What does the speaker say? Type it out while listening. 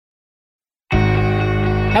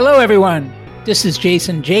Hello, everyone. This is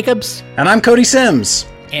Jason Jacobs. And I'm Cody Sims.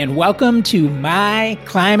 And welcome to My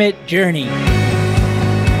Climate Journey.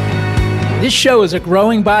 This show is a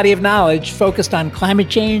growing body of knowledge focused on climate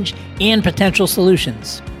change and potential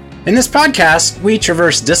solutions. In this podcast, we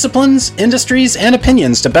traverse disciplines, industries, and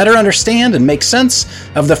opinions to better understand and make sense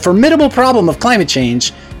of the formidable problem of climate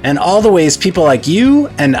change and all the ways people like you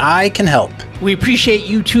and I can help. We appreciate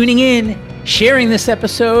you tuning in, sharing this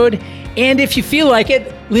episode, and if you feel like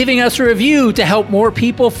it, leaving us a review to help more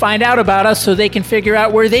people find out about us so they can figure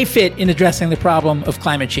out where they fit in addressing the problem of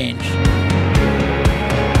climate change.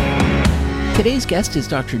 Today's guest is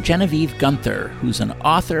Dr. Genevieve Guenther, who's an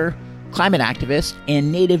author, climate activist,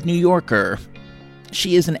 and native New Yorker.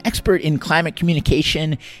 She is an expert in climate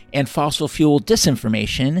communication and fossil fuel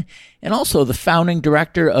disinformation, and also the founding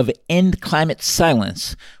director of End Climate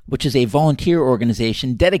Silence, which is a volunteer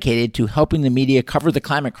organization dedicated to helping the media cover the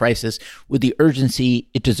climate crisis with the urgency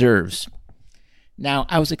it deserves. Now,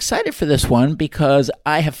 I was excited for this one because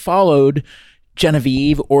I have followed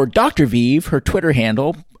Genevieve, or Dr. Vieve, her Twitter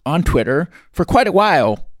handle, on Twitter for quite a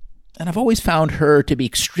while, and I've always found her to be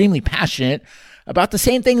extremely passionate about the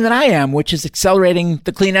same thing that I am, which is accelerating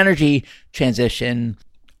the clean energy transition.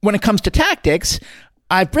 When it comes to tactics,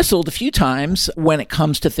 I've bristled a few times when it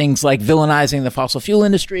comes to things like villainizing the fossil fuel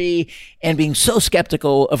industry and being so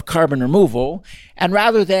skeptical of carbon removal. And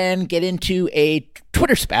rather than get into a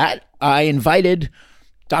Twitter spat, I invited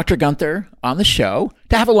Dr. Guenther on the show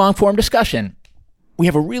to have a long-form discussion. We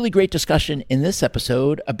have a really great discussion in this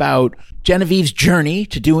episode about Genevieve's journey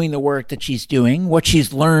to doing the work that she's doing, what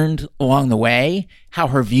she's learned along the way, how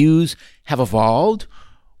her views have evolved,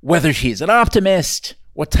 whether she's an optimist,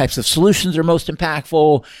 what types of solutions are most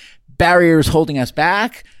impactful, barriers holding us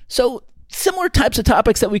back. So similar types of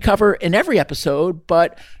topics that we cover in every episode,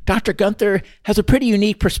 but Dr. Guenther has a pretty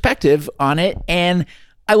unique perspective on it, and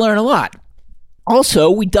I learn a lot. Also,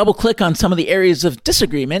 we double-click on some of the areas of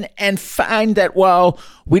disagreement and find that while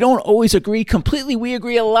we don't always agree completely, we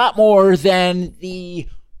agree a lot more than the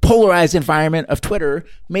polarized environment of Twitter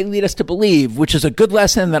may lead us to believe, which is a good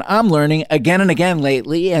lesson that I'm learning again and again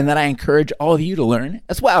lately and that I encourage all of you to learn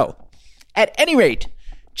as well. At any rate,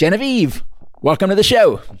 Genevieve, welcome to the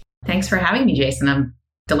show. Thanks for having me, Jason. I'm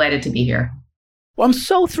delighted to be here. Well, I'm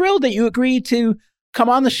so thrilled that you agreed to come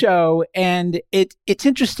on the show. And it's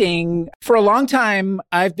interesting. For a long time,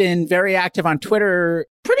 I've been very active on Twitter,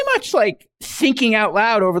 pretty much like thinking out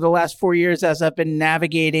loud over the last 4 years as I've been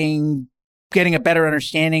navigating, getting a better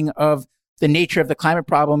understanding of the nature of the climate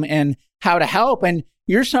problem and how to help. And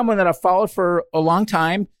you're someone that I've followed for a long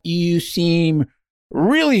time. You seem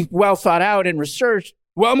really well thought out and researched,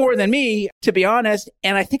 well more than me, to be honest.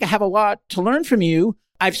 And I think I have a lot to learn from you.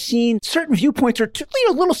 I've seen certain viewpoints or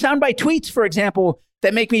little soundbite tweets, for example,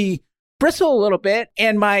 that make me bristle a little bit.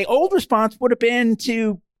 And my old response would have been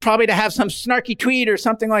to have some snarky tweet or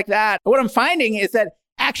something like that. But what I'm finding is that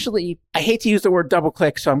actually, I hate to use the word double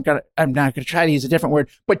click, so I'm not going to try to use a different word,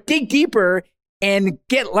 but dig deeper and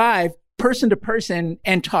get live person to person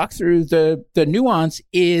and talk through the nuance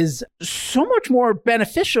is so much more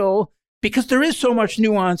beneficial because there is so much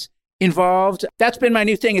nuance involved. That's been my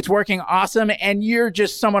new thing. It's working awesome. And you're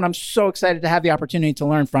just someone I'm so excited to have the opportunity to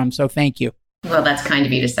learn from. So thank you. Well, that's kind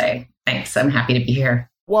of you to say. Thanks. I'm happy to be here.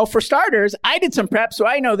 Well, for starters, I did some prep, so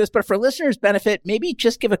I know this, but for listeners' benefit, maybe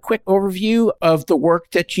just give a quick overview of the work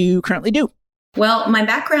that you currently do. Well, my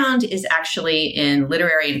background is actually in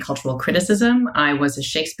literary and cultural criticism. I was a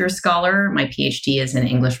Shakespeare scholar. My PhD is in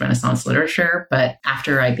English Renaissance literature. But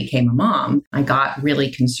after I became a mom, I got really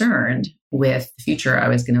concerned with the future I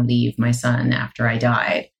was going to leave my son after I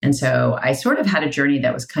died. And so I sort of had a journey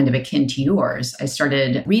that was kind of akin to yours. I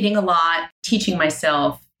started reading a lot, teaching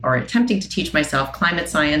myself or attempting to teach myself climate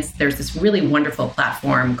science. There's this really wonderful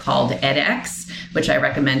platform called edX, which I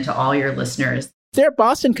recommend to all your listeners. They're a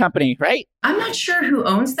Boston company, right? I'm not sure who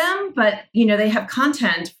owns them, but they have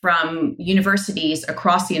content from universities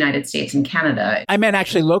across the United States and Canada. I meant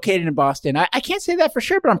actually located in Boston. I can't say that for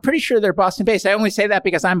sure, but I'm pretty sure they're Boston-based. I only say that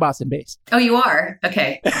because I'm Boston-based. Oh, you are?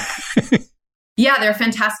 Okay. Yeah, they're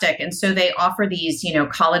fantastic. And so they offer these,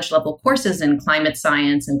 college level courses in climate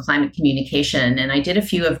science and climate communication. And I did a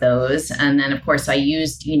few of those. And then, of course, I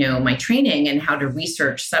used, my training in how to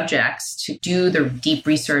research subjects to do the deep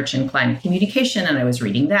research in climate communication. And I was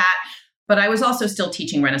reading that. But I was also still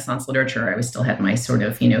teaching Renaissance literature. I still had my sort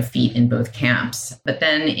of, feet in both camps. But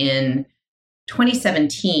then in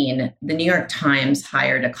 2017, the New York Times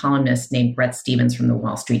hired a columnist named Bret Stephens from the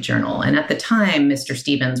Wall Street Journal. And at the time, Mr.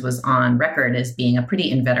 Stephens was on record as being a pretty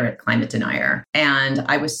inveterate climate denier. And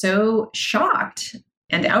I was so shocked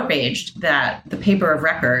and outraged that the paper of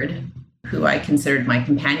record, who I considered my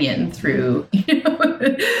companion through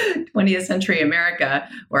 20th century America,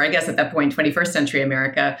 or I guess at that point, 21st century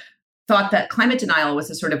America, thought that climate denial was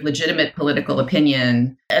a sort of legitimate political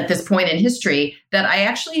opinion at this point in history, that I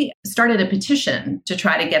actually started a petition to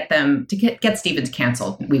try to get them to get Stevens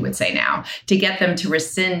canceled, we would say now, to get them to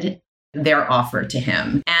rescind their offer to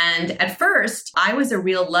him. And at first, I was a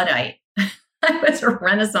real Luddite. I was a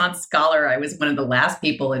Renaissance scholar. I was one of the last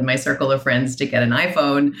people in my circle of friends to get an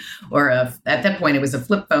iPhone, or at that point, it was a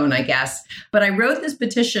flip phone, I guess. But I wrote this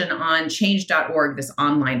petition on change.org, this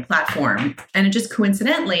online platform. And it just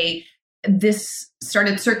coincidentally, this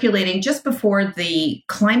started circulating just before the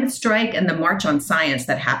climate strike and the March on Science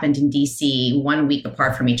that happened in DC 1 week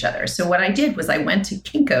apart from each other. So what I did was I went to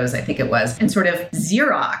Kinko's, I think it was, and sort of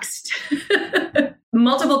Xeroxed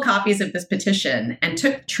multiple copies of this petition and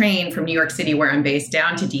took a train from New York City, where I'm based,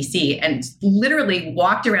 down to DC and literally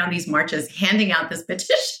walked around these marches handing out this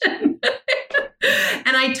petition.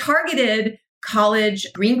 And I targeted college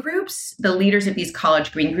green groups, the leaders of these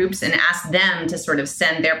college green groups, and asked them to sort of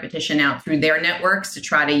send their petition out through their networks to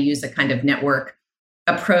try to use a kind of network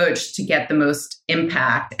approach to get the most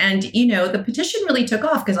impact. And, the petition really took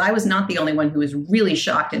off because I was not the only one who was really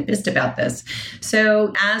shocked and pissed about this.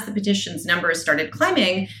 So as the petition's numbers started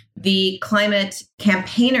climbing, the climate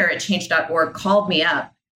campaigner at change.org called me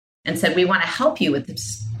up and said, "We want to help you with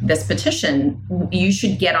this petition. You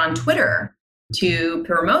should get on Twitter to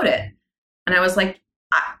promote it." And I was like,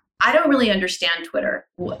 I don't really understand Twitter.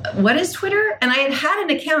 What is Twitter? And I had had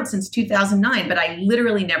an account since 2009, but I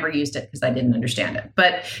literally never used it because I didn't understand it.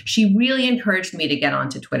 But she really encouraged me to get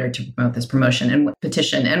onto Twitter to promote this promotion and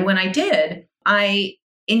petition. And when I did, I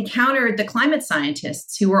encountered the climate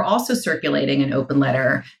scientists who were also circulating an open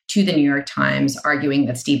letter to the New York Times arguing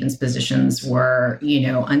that Stevens' positions were,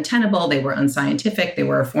 untenable, they were unscientific, they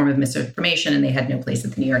were a form of misinformation, and they had no place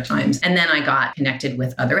at the New York Times. And then I got connected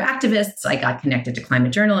with other activists, I got connected to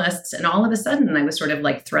climate journalists, and all of a sudden I was sort of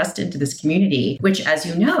like thrust into this community, which, as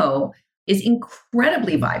you know, is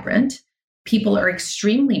incredibly vibrant. People are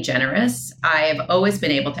extremely generous. I've always been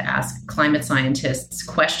able to ask climate scientists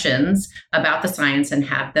questions about the science and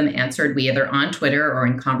have them answered either on Twitter or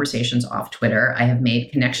in conversations off Twitter. I have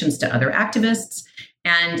made connections to other activists,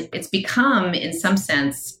 and it's become, in some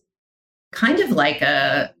sense, kind of like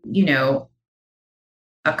a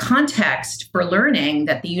context for learning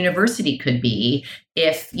that the university could be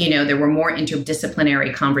if, there were more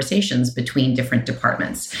interdisciplinary conversations between different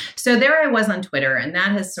departments. So there I was on Twitter, and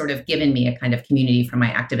that has sort of given me a kind of community for my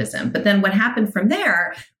activism. But then what happened from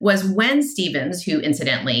there was when Stevens, who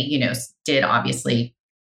incidentally, did obviously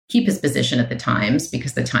keep his position at the Times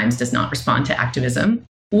because the Times does not respond to activism,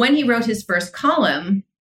 when he wrote his first column,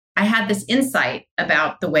 I had this insight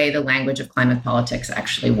about the way the language of climate politics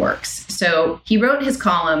actually works. So he wrote his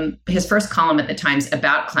first column at the Times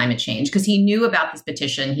about climate change because he knew about this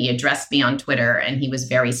petition. He addressed me on Twitter, and he was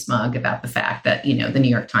very smug about the fact that, the New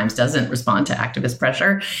York Times doesn't respond to activist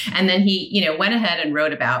pressure. And then he, went ahead and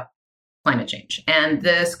wrote about climate change. And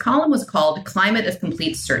this column was called Climate of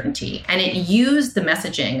Complete Certainty. And it used the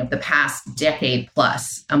messaging of the past decade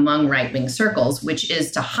plus among right-wing circles, which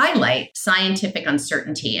is to highlight scientific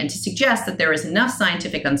uncertainty and to suggest that there is enough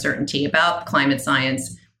scientific uncertainty about climate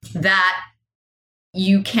science that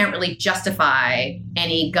you can't really justify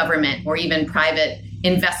any government or even private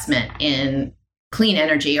investment in clean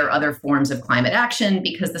energy or other forms of climate action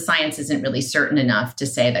because the science isn't really certain enough to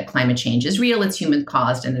say that climate change is real, it's human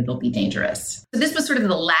caused, and it'll be dangerous. So this was sort of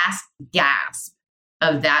the last gasp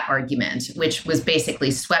of that argument, which was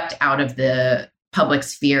basically swept out of the public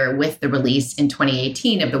sphere with the release in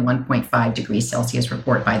 2018 of the 1.5 degrees Celsius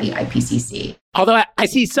report by the IPCC. Although I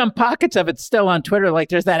see some pockets of it still on Twitter, like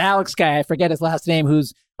there's that Alex guy, I forget his last name,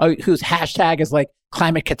 whose hashtag is like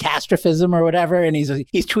climate catastrophism or whatever. And he's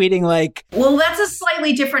tweeting like... Well, that's a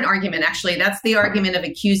slightly different argument, actually. That's the argument of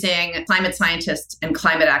accusing climate scientists and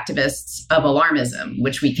climate activists of alarmism,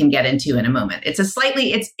 which we can get into in a moment. It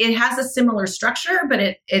has a similar structure, but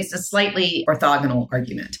it's a slightly orthogonal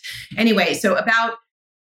argument. Anyway, so about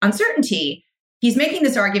uncertainty, he's making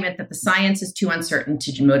this argument that the science is too uncertain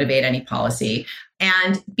to motivate any policy.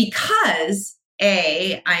 And because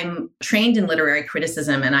I'm trained in literary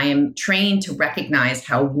criticism, and I am trained to recognize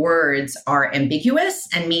how words are ambiguous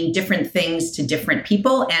and mean different things to different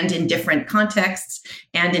people and in different contexts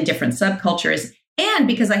and in different subcultures. And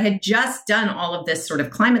because I had just done all of this sort of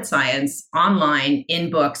climate science online in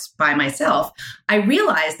books by myself, I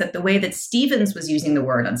realized that the way that Stevens was using the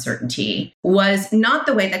word uncertainty was not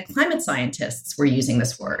the way that climate scientists were using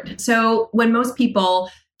this word. So when most people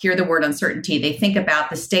hear the word uncertainty, they think about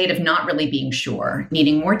the state of not really being sure,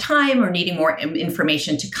 needing more time or needing more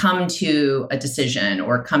information to come to a decision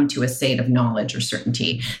or come to a state of knowledge or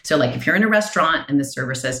certainty. So like if you're in a restaurant and the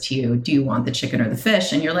server says to you, do you want the chicken or the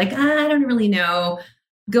fish? And you're like, I don't really know.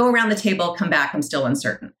 Go around the table, come back, I'm still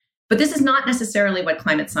uncertain. But this is not necessarily what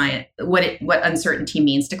what uncertainty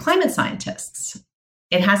means to climate scientists.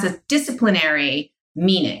 It has a disciplinary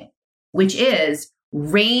meaning, which is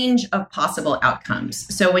range of possible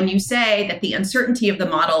outcomes. So when you say that the uncertainty of the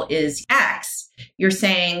model is X, you're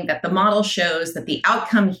saying that the model shows that the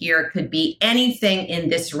outcome here could be anything in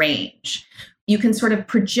this range. You can sort of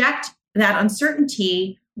project that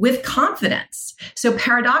uncertainty with confidence. So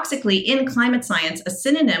paradoxically, in climate science, a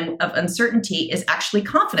synonym of uncertainty is actually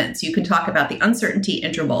confidence. You can talk about the uncertainty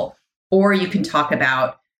interval, or you can talk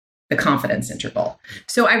about the confidence interval.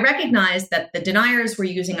 So I recognize that the deniers were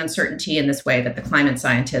using uncertainty in this way that the climate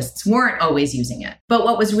scientists weren't always using it. But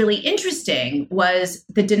what was really interesting was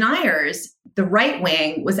the deniers, the right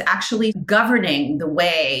wing, was actually governing the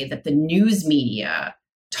way that the news media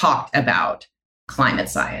talked about climate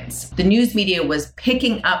science. The news media was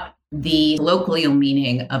picking up the colloquial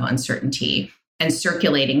meaning of uncertainty and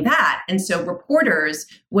circulating that. And so reporters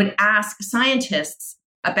would ask scientists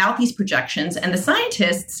about these projections, and the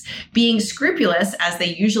scientists, being scrupulous as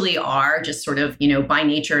they usually are, just sort of, by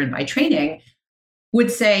nature and by training,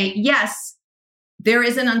 would say, yes, there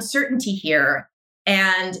is an uncertainty here,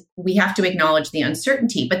 and we have to acknowledge the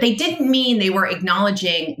uncertainty. But they didn't mean they were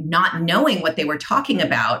acknowledging not knowing what they were talking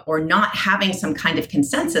about or not having some kind of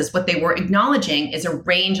consensus. What they were acknowledging is a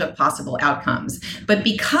range of possible outcomes. But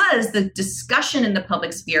because the discussion in the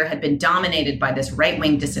public sphere had been dominated by this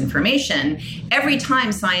right-wing disinformation, every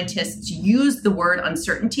time scientists used the word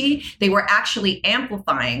uncertainty, they were actually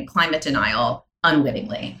amplifying climate denial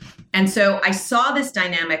unwittingly. And so I saw this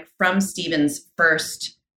dynamic from Stephen's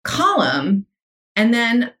first column, and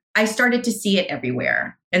then I started to see it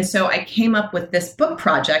everywhere. And so I came up with this book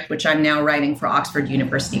project, which I'm now writing for Oxford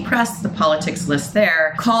University Press, the politics list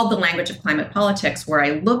there, called The Language of Climate Politics, where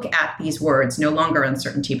I look at these words, no longer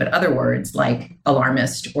uncertainty, but other words like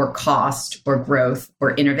alarmist or cost or growth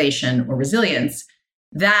or innovation or resilience,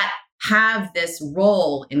 that have this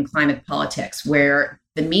role in climate politics, where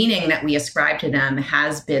the meaning that we ascribe to them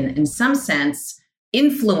has been, in some sense,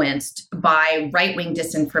 influenced by right-wing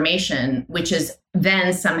disinformation, which is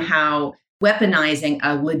then somehow weaponizing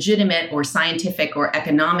a legitimate or scientific or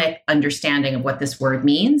economic understanding of what this word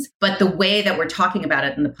means. But the way that we're talking about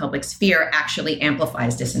it in the public sphere actually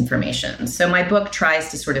amplifies disinformation. So my book tries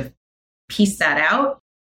to sort of piece that out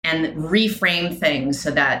and reframe things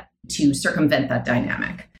to circumvent that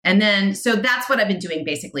dynamic. And then, so that's what I've been doing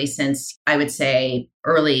basically since, I would say,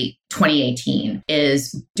 early 2018,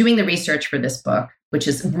 is doing the research for this book, which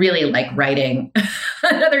is really like writing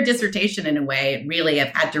another dissertation in a way. Really,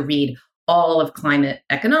 I've had to read all of climate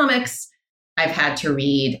economics. I've had to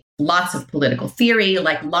read lots of political theory,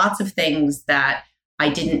 like lots of things that I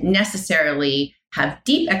didn't necessarily have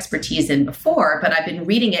deep expertise in before, but I've been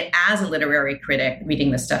reading it as a literary critic,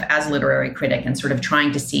 reading this stuff as a literary critic, and sort of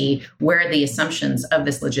trying to see where the assumptions of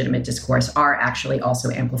this legitimate discourse are actually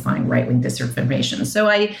also amplifying right-wing disinformation. So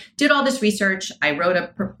I did all this research. I wrote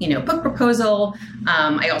a book proposal.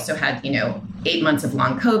 I also had 8 months of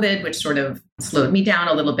long COVID, which sort of slowed me down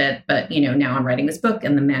a little bit. But now I'm writing this book,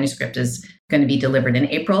 and the manuscript is going to be delivered in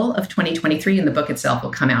April of 2023, and the book itself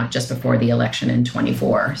will come out just before the election in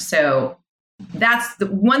 24. So that's the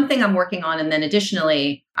one thing I'm working on. And then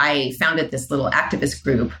additionally, I founded this little activist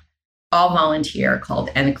group, all volunteer,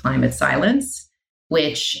 called End Climate Silence,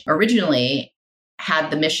 which originally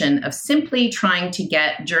had the mission of simply trying to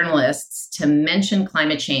get journalists to mention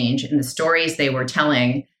climate change in the stories they were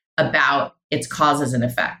telling about its causes and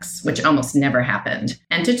effects, which almost never happened.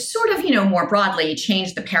 And to sort of, more broadly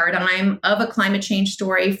change the paradigm of a climate change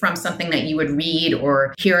story from something that you would read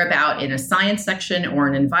or hear about in a science section or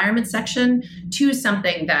an environment section to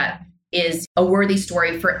something that is a worthy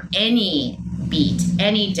story for any beat,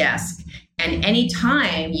 any desk. And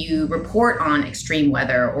anytime you report on extreme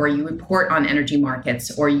weather, or you report on energy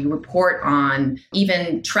markets, or you report on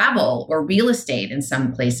even travel or real estate in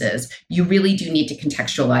some places, you really do need to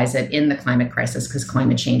contextualize it in the climate crisis, because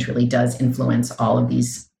climate change really does influence all of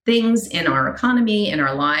these things in our economy, in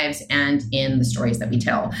our lives, and in the stories that we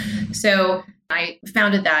tell. So I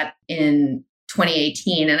founded that in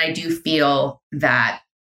 2018, and I do feel that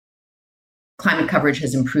climate coverage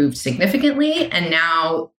has improved significantly. And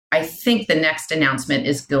now I think the next announcement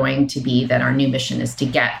is going to be that our new mission is to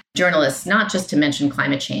get journalists not just to mention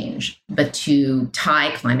climate change, but to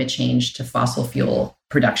tie climate change to fossil fuel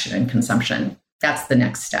production and consumption. That's the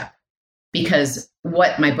next step. Because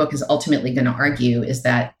what my book is ultimately going to argue is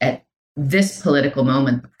that at this political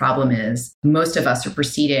moment, the problem is most of us are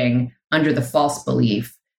proceeding under the false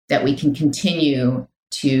belief that we can continue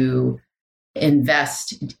to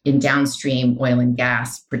invest in downstream oil and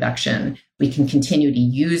gas production. We can continue to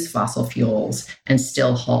use fossil fuels and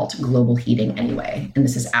still halt global heating anyway. And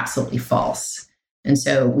this is absolutely false. And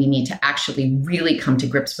so we need to actually really come to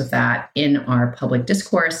grips with that in our public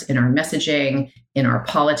discourse, in our messaging, in our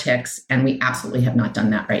politics. And we absolutely have not done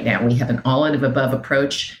that right now. We have an all of above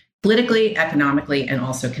approach politically, economically, and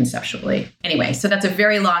also conceptually. Anyway, so that's a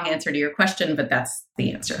very long answer to your question, but that's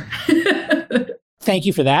the answer. Thank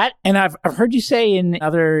you for that. And I've heard you say in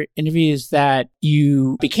other interviews that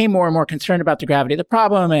you became more and more concerned about the gravity of the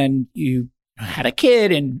problem, and you had a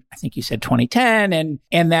kid in, I think you said 2010,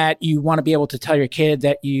 and that you want to be able to tell your kid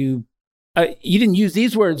that you didn't use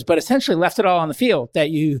these words, but essentially left it all on the field,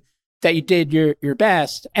 that you did your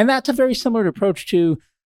best. And that's a very similar approach to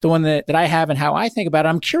the one that I have and how I think about it.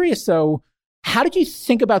 I'm curious though, how did you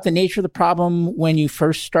think about the nature of the problem when you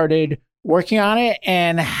first started working on it,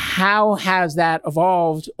 and how has that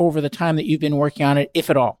evolved over the time that you've been working on it,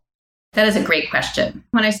 if at all? That is a great question.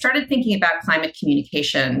 When I started thinking about climate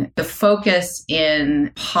communication, the focus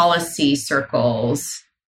in policy circles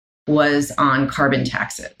was on carbon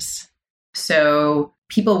taxes. So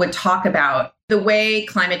people would talk about the way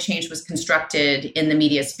climate change was constructed in the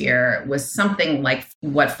media sphere was something like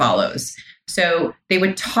what follows. So they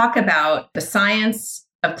would talk about the science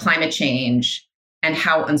of climate change and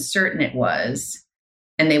how uncertain it was.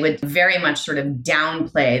 And they would very much sort of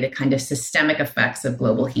downplay the kind of systemic effects of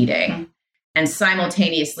global heating and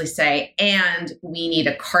simultaneously say, and we need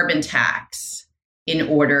a carbon tax in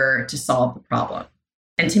order to solve the problem.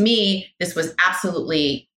 And to me, this was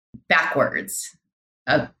absolutely backwards,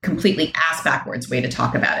 a completely ass backwards way to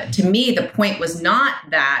talk about it. To me, the point was not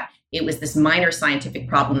that it was this minor scientific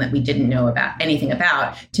problem that we didn't know about anything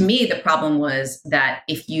about. To me, the problem was that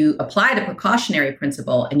if you apply the precautionary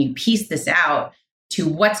principle and you piece this out to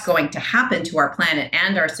what's going to happen to our planet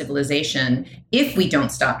and our civilization if we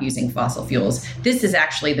don't stop using fossil fuels, this is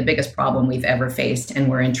actually the biggest problem we've ever faced, and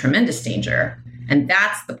we're in tremendous danger. And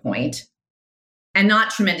that's the point. And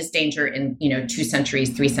not tremendous danger in, 2 centuries,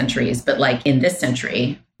 3 centuries, but like in this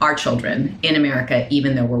century, our children in America,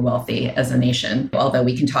 even though we're wealthy as a nation, although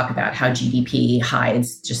we can talk about how GDP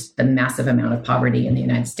hides just the massive amount of poverty in the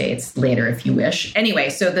United States later, if you wish. Anyway,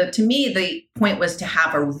 so to me, the point was to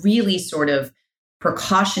have a really sort of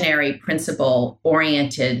precautionary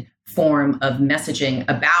principle-oriented form of messaging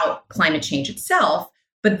about climate change itself,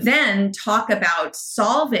 but then talk about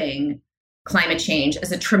solving climate change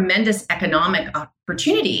as a tremendous economic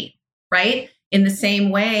opportunity, right? In the same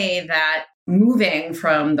way that moving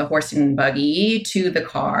from the horse and buggy to the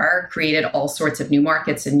car created all sorts of new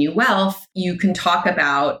markets and new wealth, you can talk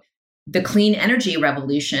about the clean energy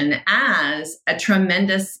revolution as a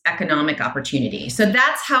tremendous economic opportunity. So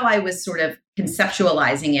that's how I was sort of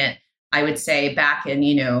conceptualizing it, I would say, back in,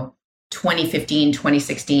 2015,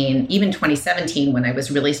 2016, even 2017, when I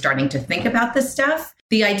was really starting to think about this stuff.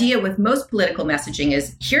 The idea with most political messaging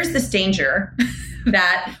is, here's this danger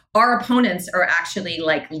that our opponents are actually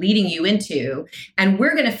like leading you into, and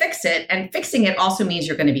we're going to fix it. And fixing it also means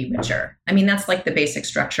you're going to be richer. I mean, that's like the basic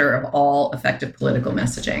structure of all effective political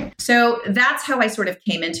messaging. So that's how I sort of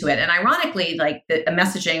came into it. And ironically, like the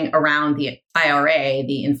messaging around the IRA,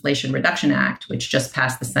 the Inflation Reduction Act, which just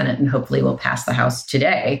passed the Senate and hopefully will pass the House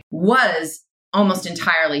today, was almost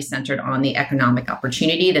entirely centered on the economic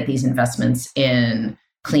opportunity that these investments in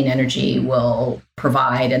clean energy will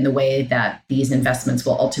provide, and the way that these investments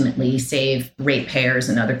will ultimately save ratepayers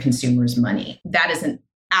and other consumers money. That is an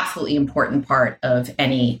absolutely important part of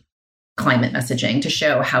any climate messaging, to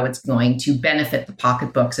show how it's going to benefit the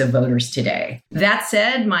pocketbooks of voters today. That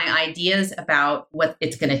said, my ideas about what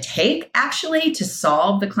it's going to take actually to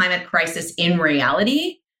solve the climate crisis in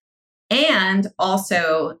reality, and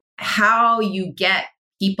also how you get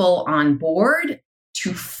people on board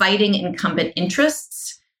to fighting incumbent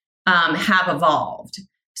interests, have evolved.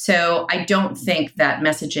 So I don't think that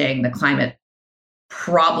messaging the climate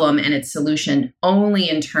problem and its solution only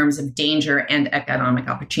in terms of danger and economic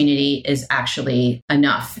opportunity is actually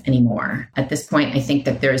enough anymore. At this point, I think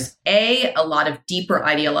that there's a lot of deeper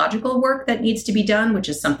ideological work that needs to be done, which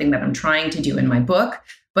is something that I'm trying to do in my book,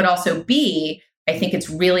 but also B, I think it's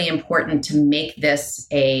really important to make this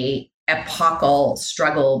a epochal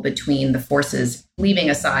struggle between the forces, leaving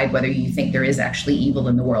aside whether you think there is actually evil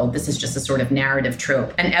in the world. This is just a sort of narrative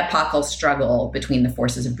trope, an epochal struggle between the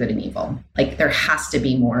forces of good and evil. Like there has to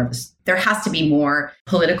be more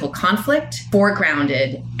political conflict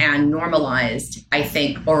foregrounded and normalized, I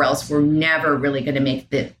think, or else we're never really going to make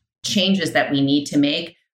the changes that we need to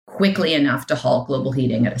make quickly enough to halt global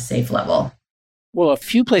heating at a safe level. Well, a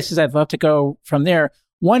few places I'd love to go from there.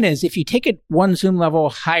 One is if you take it one zoom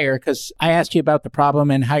level higher, because I asked you about the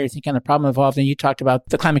problem and how you're thinking the problem evolved, and you talked about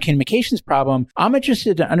the climate communications problem. I'm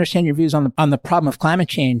interested to understand your views on the problem of climate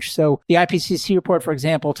change. So the IPCC report, for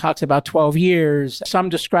example, talks about 12 years. Some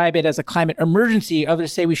describe it as a climate emergency.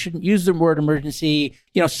 Others say we shouldn't use the word emergency.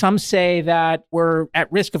 Some say that we're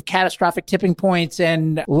at risk of catastrophic tipping points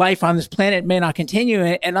and life on this planet may not continue.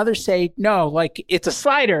 And others say, no, like it's a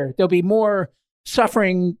slider. There'll be more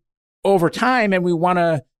suffering over time, and we want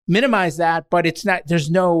to minimize that, but it's not. There's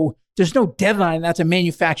no deadline. That's a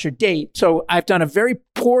manufactured date. So I've done a very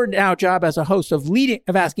poor now job as a host of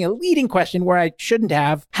asking a leading question where I shouldn't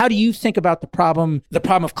have. How do you think about the problem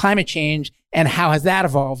of climate change, and how has that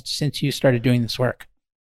evolved since you started doing this work?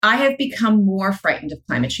 I have become more frightened of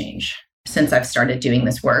climate change since I've started doing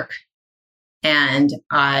this work, and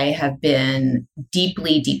I have been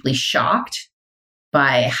deeply, deeply shocked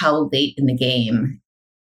by how late in the game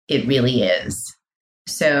it really is.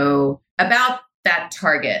 So about that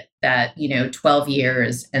target that, 12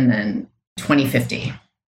 years and then 2050.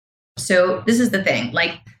 So this is the thing,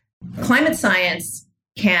 like climate science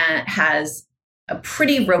has a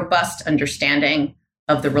pretty robust understanding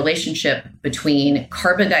of the relationship between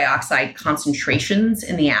carbon dioxide concentrations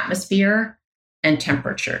in the atmosphere and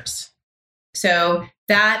temperatures. So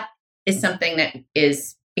that is something that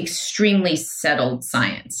is extremely settled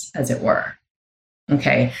science, as it were.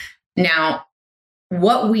 Okay. Now,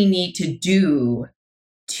 what we need to do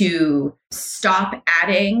to stop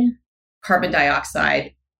adding carbon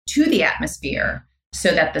dioxide to the atmosphere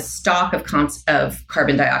so that the stock of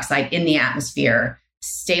carbon dioxide in the atmosphere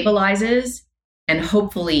stabilizes and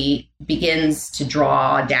hopefully begins to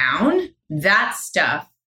draw down, that stuff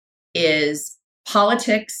is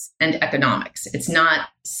politics and economics. It's not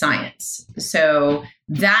science. So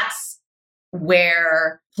that's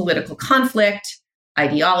where political conflict,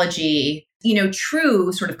 ideology,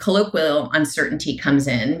 true sort of colloquial uncertainty comes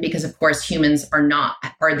in, because of course humans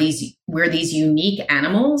we're these unique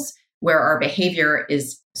animals where our behavior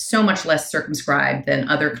is so much less circumscribed than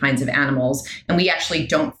other kinds of animals. And we actually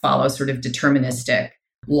don't follow sort of deterministic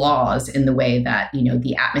laws in the way that,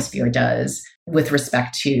 the atmosphere does with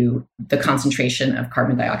respect to the concentration of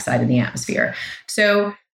carbon dioxide in the atmosphere.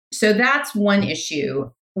 So that's one issue.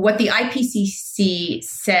 What the IPCC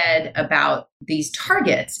said about these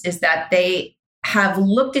targets is that they have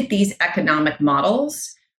looked at these economic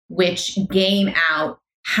models, which game out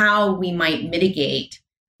how we might mitigate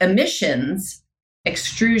emissions,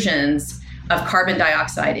 extrusions of carbon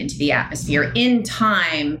dioxide into the atmosphere in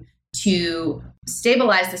time to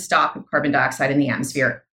stabilize the stock of carbon dioxide in the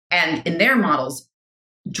atmosphere. And in their models,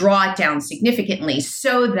 draw it down significantly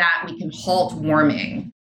so that we can halt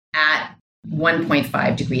warming at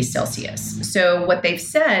 1.5 degrees Celsius. So what they've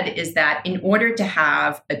said is that in order to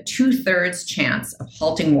have a 2/3 chance of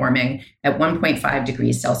halting warming at 1.5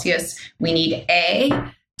 degrees Celsius, we need A,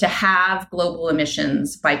 to have global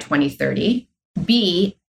emissions by 2030,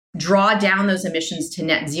 B, draw down those emissions to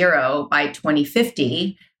net zero by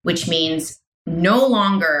 2050, which means no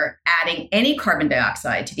longer adding any carbon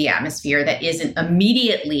dioxide to the atmosphere that isn't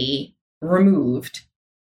immediately removed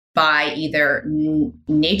by either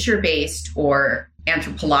nature-based or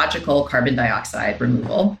anthropological carbon dioxide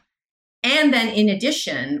removal. And then in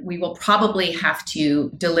addition, we will probably have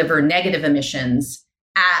to deliver negative emissions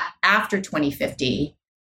after 2050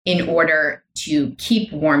 in order to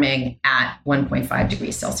keep warming at 1.5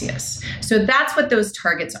 degrees Celsius. So that's what those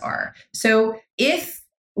targets are. So if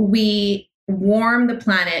we warm the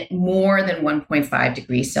planet more than 1.5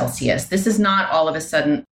 degrees Celsius, this is not all of a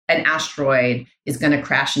sudden an asteroid is going to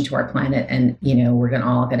crash into our planet and, we're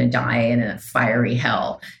all going to die in a fiery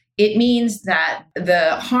hell. It means that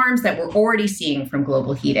the harms that we're already seeing from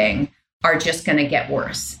global heating are just going to get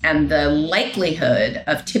worse. And the likelihood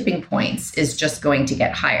of tipping points is just going to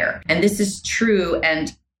get higher. And this is true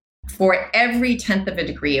and for every 1/10 of a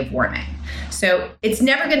degree of warming. So it's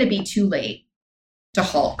never going to be too late to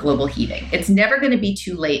halt global heating. It's never going to be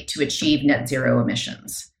too late to achieve net zero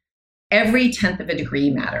emissions. Every 1/10 of a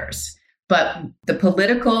degree matters. But the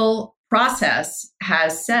political process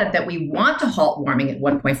has said that we want to halt warming at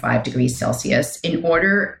 1.5 degrees Celsius in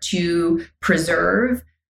order to preserve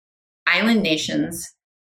island nations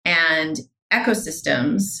and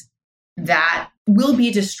ecosystems that will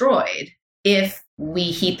be destroyed if we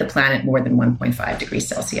heat the planet more than 1.5 degrees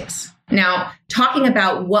Celsius. Now, talking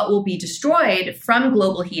about what will be destroyed from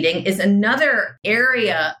global heating is another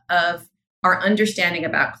area of our understanding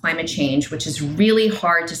about climate change, which is really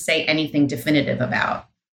hard to say anything definitive about,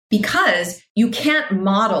 because you can't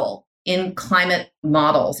model in climate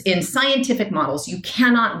models, in scientific models, you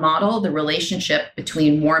cannot model the relationship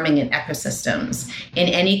between warming and ecosystems in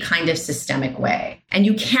any kind of systemic way. And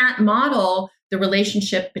you can't model the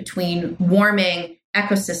relationship between warming,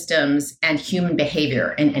 ecosystems, and human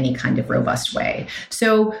behavior in any kind of robust way.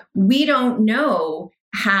 So we don't know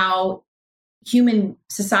how human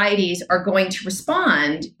societies are going to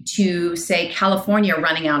respond to, say, California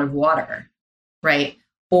running out of water, right?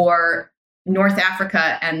 Or North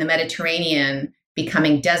Africa and the Mediterranean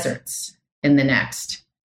becoming deserts in the next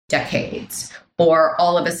decades, or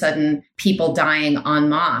all of a sudden people dying en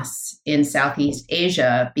masse in Southeast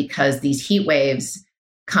Asia because these heat waves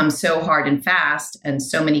come so hard and fast, and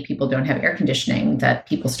so many people don't have air conditioning that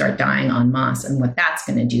people start dying en masse, and what that's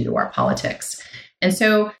going to do to our politics. And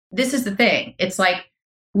so this is the thing. It's like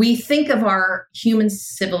we think of our human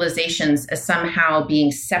civilizations as somehow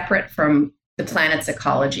being separate from the planet's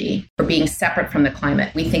ecology or being separate from the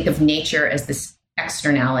climate. We think of nature as this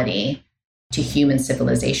externality to human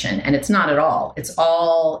civilization, and it's not at all. It's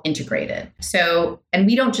all integrated. So, and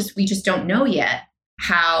we just don't know yet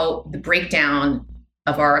how the breakdown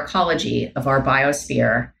of our ecology, of our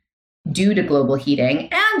biosphere, due to global heating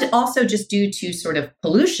and also just due to sort of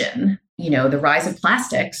pollution, the rise of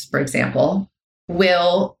plastics, for example,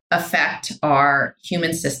 will affect our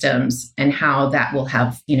human systems and how that will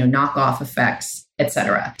have, knockoff effects, et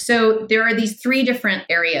cetera. So there are these three different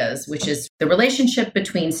areas, which is the relationship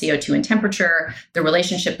between CO2 and temperature, the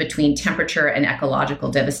relationship between temperature and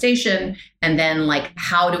ecological devastation, and then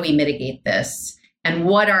how do we mitigate this? And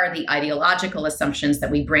what are the ideological assumptions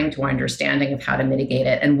that we bring to our understanding of how to mitigate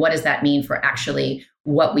it? And what does that mean for actually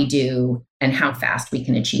what we do and how fast we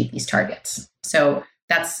can achieve these targets? So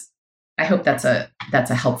I hope that's a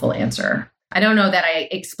helpful answer. I don't know that I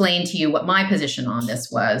explained to you what my position on this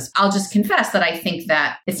was. I'll just confess that I think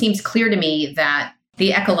that it seems clear to me that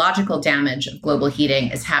the ecological damage of global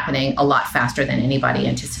heating is happening a lot faster than anybody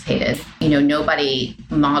anticipated. Nobody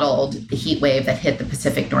modeled the heat wave that hit the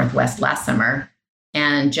Pacific Northwest last summer.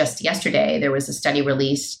 And just yesterday, there was a study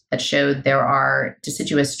released that showed there are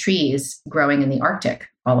deciduous trees growing in the Arctic.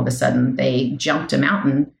 All of a sudden, they jumped a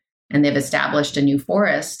mountain and they've established a new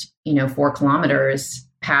forest, 4 kilometers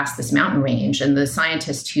past this mountain range. And the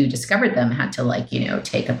scientists who discovered them had to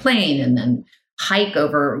take a plane and then hike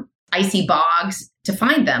over icy bogs to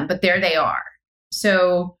find them. But there they are.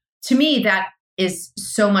 So to me, that is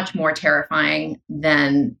so much more terrifying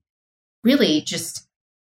than really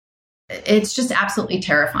it's just absolutely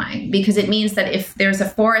terrifying, because it means that if there's a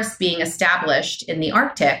forest being established in the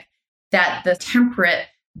Arctic, that the temperate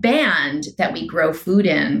band that we grow food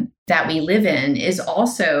in, that we live in, is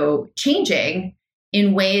also changing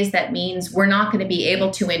in ways that means we're not going to be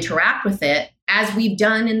able to interact with it as we've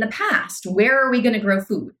done in the past. Where are we going to grow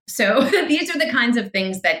food? So these are the kinds of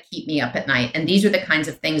things that keep me up at night. And these are the kinds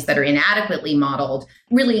of things that are inadequately modeled,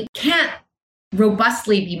 really can't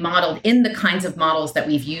robustly be modeled in the kinds of models that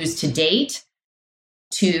we've used to date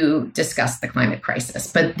to discuss the climate crisis.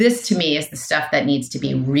 But this, to me, is the stuff that needs to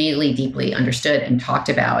be really deeply understood and talked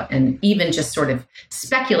about, and even just sort of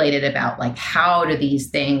speculated about, how do these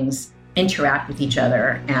things interact with each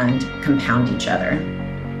other and compound each other.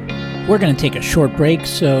 We're going to take a short break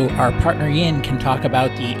so our partner Yin can talk about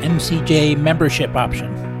the MCJ membership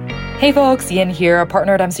option. Hey folks, Yin here, a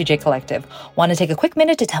partner at MCJ Collective. Want to take a quick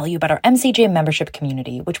minute to tell you about our MCJ membership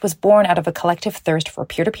community, which was born out of a collective thirst for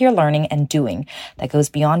peer-to-peer learning and doing that goes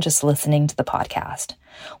beyond just listening to the podcast.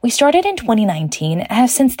 We started in 2019 and have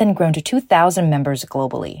since then grown to 2,000 members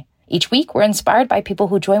globally. Each week, we're inspired by people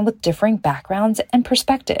who join with differing backgrounds and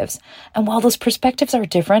perspectives. And while those perspectives are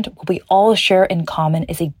different, what we all share in common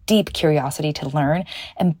is a deep curiosity to learn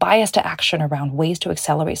and bias to action around ways to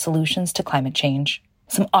accelerate solutions to climate change.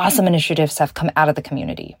 Some awesome initiatives have come out of the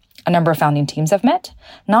community. A number of founding teams have met,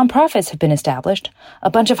 nonprofits have been established, a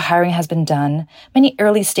bunch of hiring has been done, many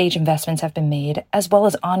early-stage investments have been made, as well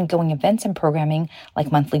as ongoing events and programming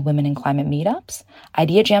like monthly Women in Climate meetups,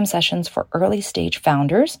 idea jam sessions for early-stage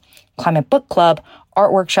founders, climate book club,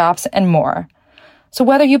 art workshops, and more. So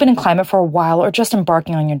whether you've been in climate for a while or just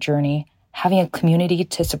embarking on your journey, having a community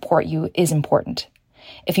to support you is important.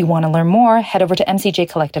 If you want to learn more, head over to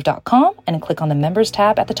mcjcollective.com and click on the Members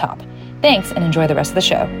tab at the top. Thanks, and enjoy the rest of the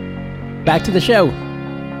show. Back to the show.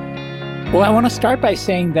 Well, I want to start by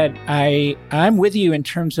saying that I'm with you in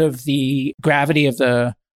terms of the gravity of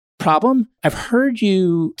the problem. I've heard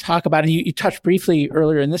you talk about, and you touched briefly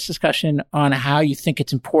earlier in this discussion on how you think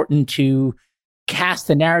it's important to cast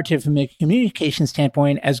the narrative from a communication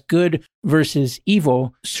standpoint as good versus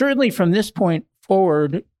evil. Certainly from this point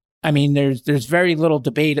forward, I mean, there's very little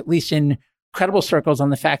debate, at least in credible circles,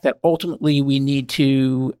 on the fact that ultimately we need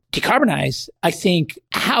to decarbonize. I think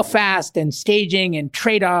how fast and staging and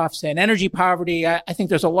trade-offs and energy poverty, I think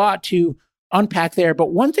there's a lot to unpack there.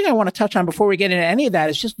 But one thing I want to touch on before we get into any of that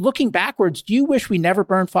is just looking backwards. Do you wish we never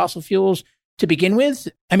burned fossil fuels to begin with?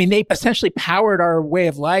 I mean, they essentially powered our way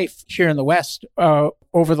of life here in the West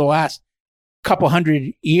over the last couple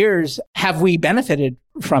hundred years. Have we benefited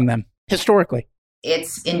from them historically?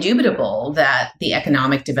 It's indubitable that the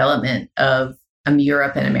economic development of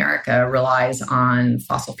Europe and America relies on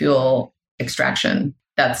fossil fuel extraction.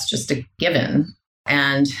 That's just a given.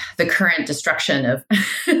 And the current destruction of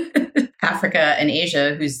Africa and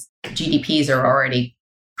Asia, whose GDPs are already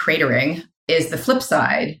cratering, is the flip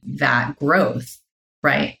side, that growth,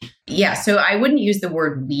 right? Yeah, so I wouldn't use the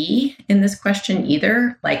word we in this question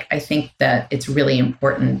either. Like, I think that it's really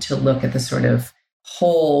important to look at the sort of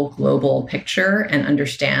whole global picture and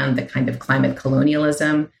understand the kind of climate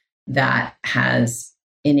colonialism that has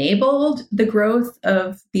enabled the growth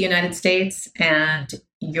of the United States and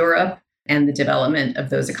Europe and the development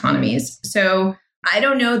of those economies. So I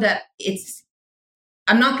don't know that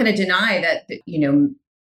I'm not going to deny that,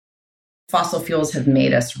 fossil fuels have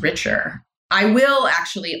made us richer. I will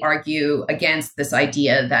actually argue against this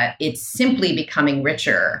idea that it's simply becoming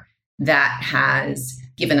richer that has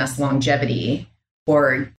given us longevity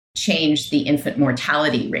or changed the infant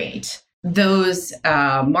mortality rate. Those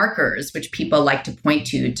markers, which people like to point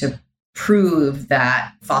to prove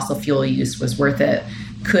that fossil fuel use was worth it,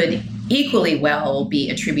 could equally well be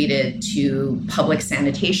attributed to public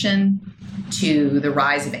sanitation, to the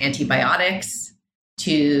rise of antibiotics,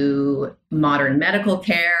 to modern medical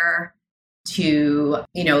care, to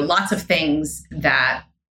lots of things that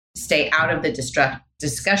stay out of the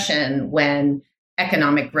discussion when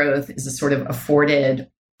economic growth is a sort of afforded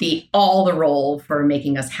the role for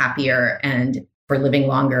making us happier and for living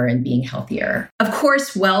longer and being healthier. Of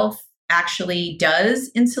course, wealth actually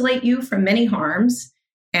does insulate you from many harms.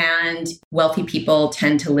 And wealthy people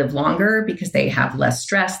tend to live longer because they have less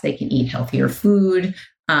stress. They can eat healthier food.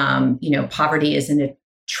 Poverty is a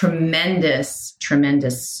tremendous,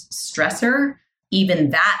 tremendous stressor.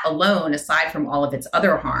 Even that alone, aside from all of its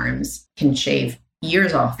other harms, can shave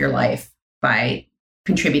years off your life by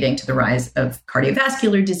contributing to the rise of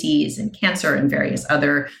cardiovascular disease and cancer and various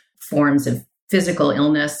other forms of physical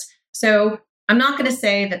illness. So I'm not going to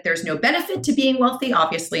say that there's no benefit to being wealthy,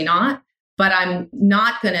 obviously not, but I'm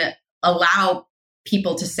not going to allow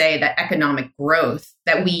people to say that economic growth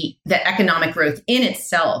in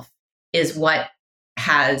itself is what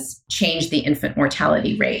has changed the infant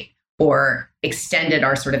mortality rate or extended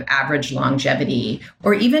our sort of average longevity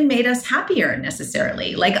or even made us happier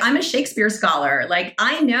necessarily. Like, I'm a Shakespeare scholar. Like,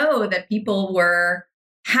 I know that people were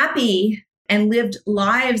happy and lived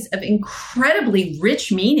lives of incredibly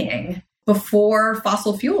rich meaning before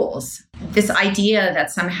fossil fuels. This idea that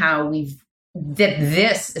somehow that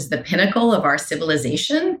this is the pinnacle of our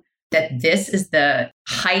civilization, that this is the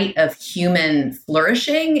height of human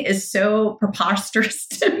flourishing is so preposterous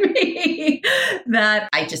to me that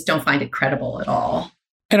I just don't find it credible at all.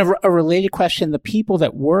 And a related question, the people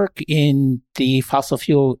that work in the fossil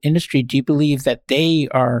fuel industry, do you believe that they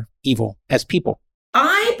are evil as people?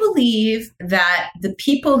 I believe that the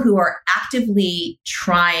people who are actively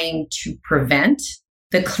trying to prevent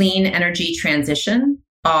the clean energy transition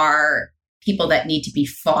are people that need to be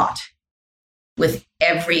fought with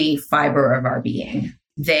every fiber of our being.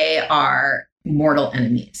 They are mortal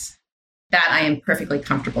enemies. That I am perfectly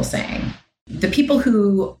comfortable saying. The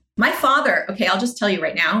people my father, I'll just tell you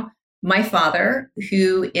right now, my father,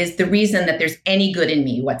 who is the reason that there's any good in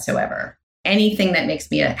me whatsoever, anything that makes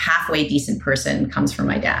me a halfway decent person comes from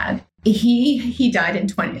my dad. He died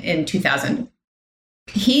in 2000.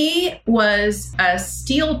 He was a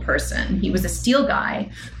steel person. He was a steel guy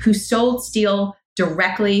who sold steel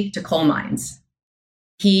directly to coal mines.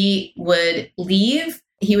 He would leave.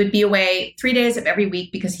 He would be away 3 days of every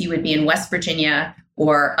week because he would be in West Virginia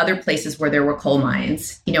or other places where there were coal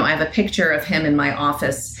mines. I have a picture of him in my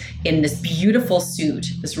office in this beautiful suit,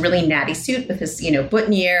 this really natty suit with his,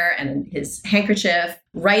 boutonniere and his handkerchief,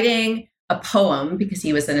 writing a poem because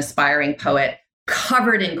he was an aspiring poet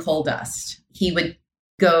covered in coal dust. He would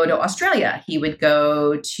go to Australia. He would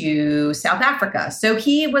go to South Africa. So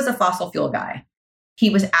he was a fossil fuel guy.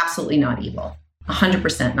 He was absolutely not evil.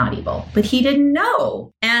 100% not evil, but he didn't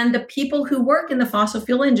know. And the people who work in the fossil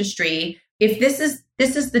fuel industry, if this is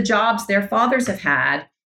This is the jobs their fathers have had.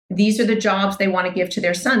 These are the jobs they want to give to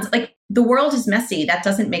their sons. Like, the world is messy. That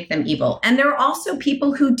doesn't make them evil. And there are also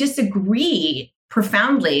people who disagree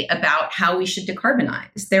profoundly about how we should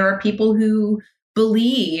decarbonize. There are people who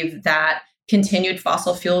believe that continued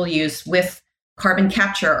fossil fuel use with carbon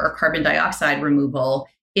capture or carbon dioxide removal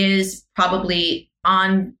is probably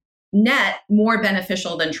on net more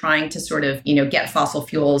beneficial than trying to sort of, get fossil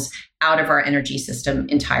fuels out of our energy system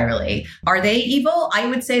entirely. Are they evil? I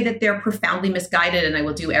would say that they're profoundly misguided, and I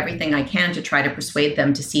will do everything I can to try to persuade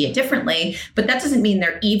them to see it differently. But that doesn't mean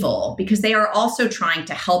they're evil, because they are also trying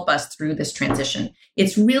to help us through this transition.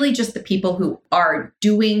 It's really just the people who are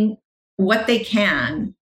doing what they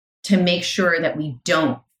can to make sure that we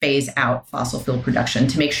don't phase out fossil fuel production,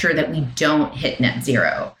 to make sure that we don't hit net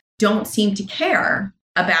zero, don't seem to care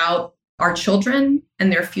about our children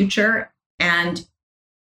and their future and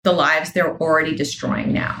the lives they're already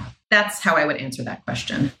destroying now. That's how I would answer that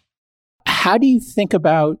question. How do you think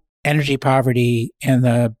about energy poverty and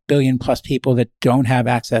the billion plus people that don't have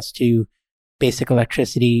access to basic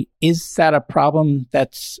electricity? Is that a problem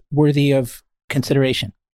that's worthy of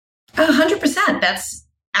consideration? 100%. That's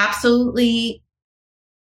absolutely.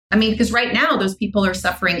 Because right now those people are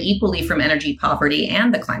suffering equally from energy poverty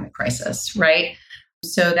and the climate crisis, right?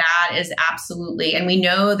 So that is absolutely, and we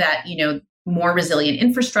know that, more resilient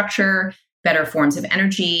infrastructure, better forms of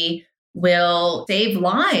energy will save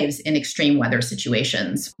lives in extreme weather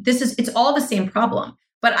situations. It's all the same problem,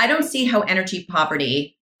 but I don't see how energy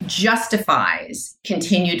poverty justifies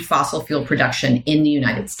continued fossil fuel production in the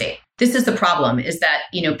United States. This is the problem, is that,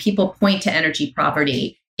 people point to energy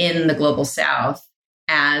poverty in the global South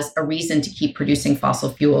as a reason to keep producing fossil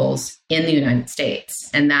fuels in the United States.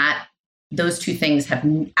 And that those two things have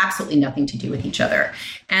absolutely nothing to do with each other.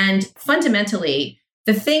 And fundamentally,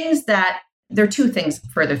 there are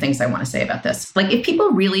further things I want to say about this. Like, if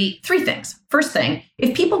people really, three things. First thing,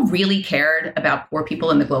 if people really cared about poor people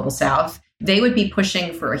in the global South, they would be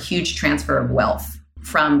pushing for a huge transfer of wealth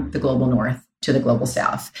from the global North to the global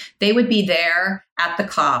South. They would be there at the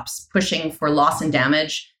COPs pushing for loss and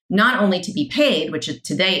damage, not only to be paid, which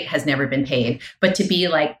to date has never been paid, but to be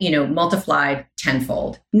multiplied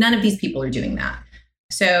tenfold. None of these people are doing that.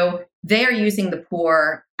 So they are using the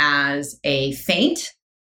poor as a feint,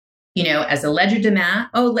 as a legerdemain.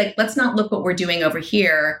 Let's not look what we're doing over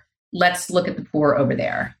here. Let's look at the poor over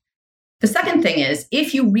there. The second thing is,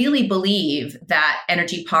 if you really believe that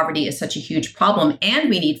energy poverty is such a huge problem and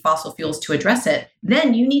we need fossil fuels to address it,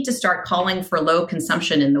 then you need to start calling for low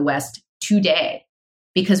consumption in the West today.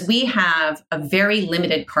 Because we have a very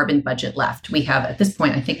limited carbon budget left. We have, at this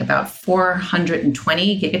point, I think about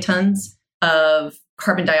 420 gigatons of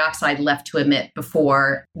carbon dioxide left to emit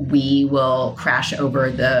before we will crash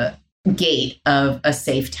over the gate of a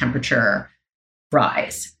safe temperature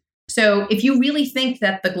rise. So if you really think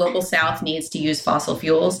that the global South needs to use fossil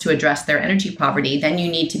fuels to address their energy poverty, then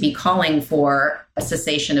you need to be calling for a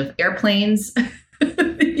cessation of airplanes,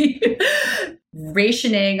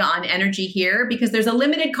 rationing on energy here, because there's a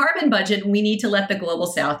limited carbon budget and we need to let the global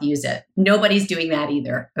South use it. Nobody's doing that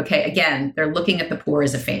either. Okay. Again, they're looking at the poor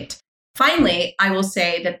as a feint. Finally, I will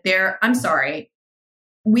say that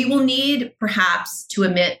we will need perhaps to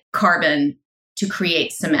emit carbon to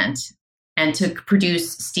create cement and to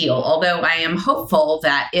produce steel. Although I am hopeful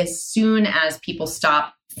that as soon as people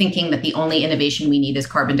stop thinking that the only innovation we need is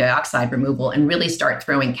carbon dioxide removal and really start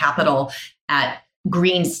throwing capital at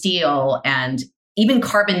green steel and even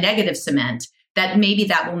carbon negative cement, that maybe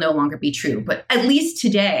that will no longer be true. But at least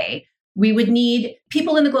today,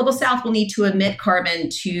 people in the global South will need to emit carbon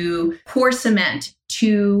to pour cement,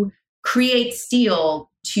 to create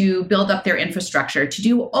steel, to build up their infrastructure, to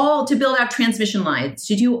build out transmission lines,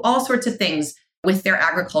 to do all sorts of things with their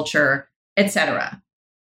agriculture, etc.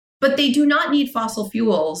 But they do not need fossil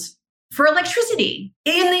fuels for electricity.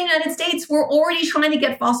 In the United States, we're already trying to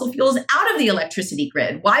get fossil fuels out of the electricity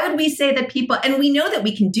grid. Why would we say that and we know that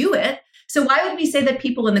we can do it, so why would we say that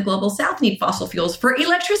people in the global South need fossil fuels for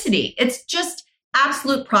electricity? It's just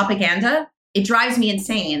absolute propaganda. It drives me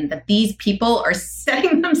insane that these people are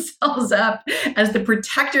setting themselves up as the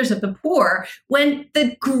protectors of the poor when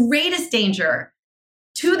the greatest danger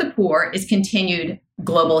to the poor is continued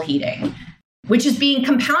global heating, which is being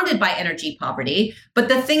compounded by energy poverty. But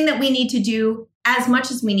the thing that we need to do, as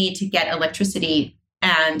much as we need to get electricity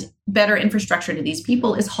and better infrastructure to these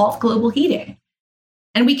people, is halt global heating.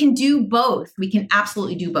 And we can do both. We can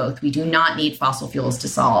absolutely do both. We do not need fossil fuels to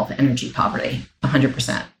solve energy poverty,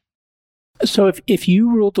 100%. So if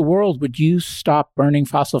you ruled the world, would you stop burning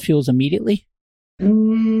fossil fuels immediately?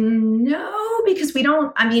 No, because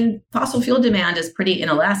fossil fuel demand is pretty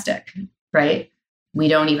inelastic, right? We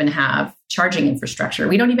don't even have charging infrastructure.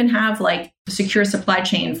 We don't even have like a secure supply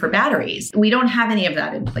chain for batteries. We don't have any of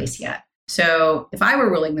that in place yet. So if I were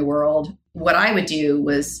ruling the world, what I would do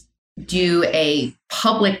was do a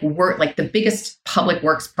public work, like the biggest public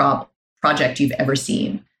works project you've ever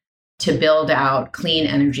seen, to build out clean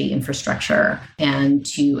energy infrastructure and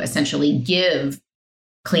to essentially give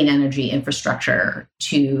clean energy infrastructure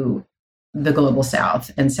to the global South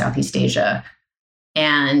and Southeast Asia,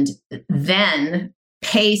 and then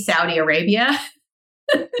pay Saudi Arabia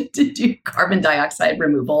to do carbon dioxide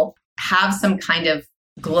removal, have some kind of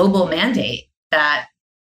global mandate that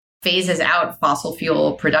phases out fossil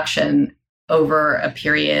fuel production over a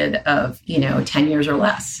period of, 10 years or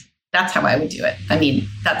less. That's how I would do it. I mean,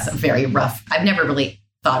 that's a very rough. I've never really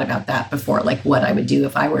thought about that before, like what I would do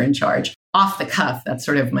if I were in charge. Off the cuff, that's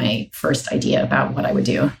sort of my first idea about what I would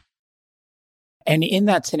do. And in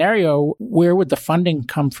that scenario, where would the funding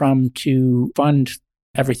come from to fund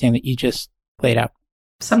everything that you just laid out?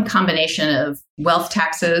 Some combination of wealth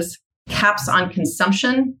taxes, caps on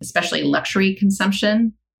consumption, especially luxury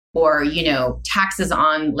consumption, or, taxes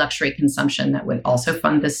on luxury consumption that would also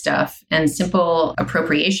fund this stuff, and simple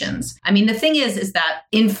appropriations. I mean, the thing is that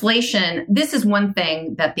inflation, this is one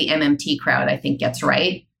thing that the MMT crowd, I think, gets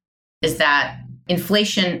right, is that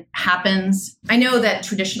inflation happens. I know that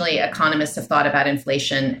traditionally economists have thought about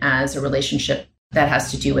inflation as a relationship that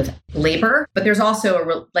has to do with labor, but there's also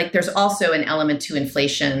an element to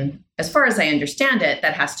inflation, as far as I understand it,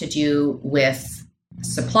 that has to do with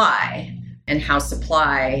supply and how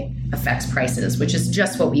supply affects prices, which is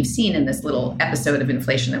just what we've seen in this little episode of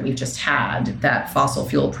inflation that we've just had, that fossil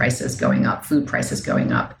fuel prices going up, food prices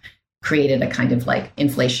going up, created a kind of like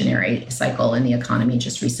inflationary cycle in the economy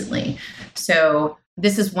just recently. So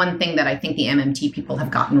this is one thing that I think the MMT people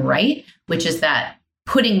have gotten right, which is that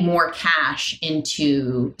putting more cash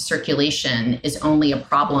into circulation is only a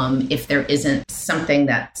problem if there isn't something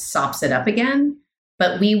that sops it up again.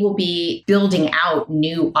 But we will be building out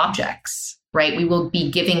new objects, right? We will be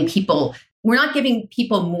giving people, we're not giving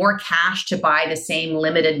people more cash to buy the same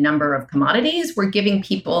limited number of commodities. We're giving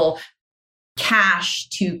people cash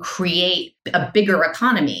to create a bigger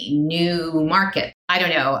economy, new market. I don't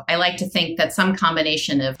know. I like to think that some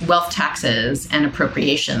combination of wealth taxes and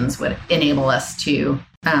appropriations would enable us to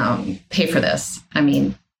pay for this. I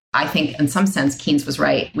mean, I think in some sense, Keynes was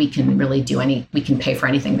right. We can pay for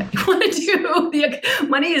anything that we want to do. The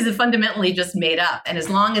money is fundamentally just made up. And as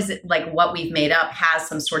long as what we've made up has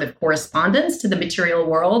some sort of correspondence to the material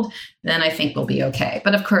world, then I think we'll be okay.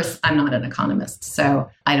 But of course, I'm not an economist, so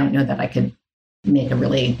I don't know that I could make a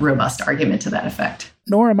really robust argument to that effect.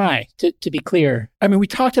 Nor am I, to be clear. I mean, we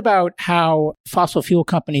talked about how fossil fuel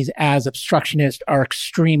companies as obstructionists are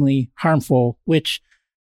extremely harmful, which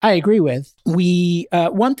I agree with.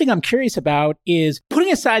 One thing I'm curious about is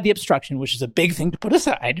putting aside the obstruction, which is a big thing to put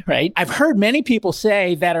aside, right? I've heard many people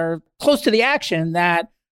say that are close to the action that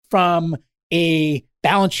from a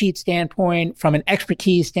balance sheet standpoint, from an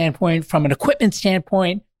expertise standpoint, from an equipment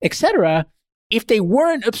standpoint, et cetera, if they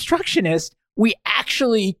weren't obstructionists, we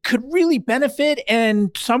actually could really benefit,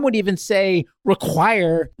 and some would even say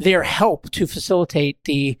require their help to facilitate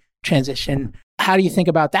the transition. How do you think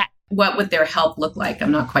about that? What would their help look like?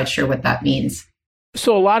 I'm not quite sure what that means.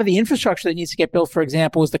 So a lot of the infrastructure that needs to get built, for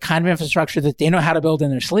example, is the kind of infrastructure that they know how to build in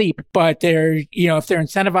their sleep. But they're, if they're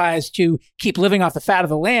incentivized to keep living off the fat of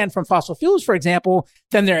the land from fossil fuels, for example,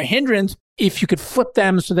 then they're a hindrance. If you could flip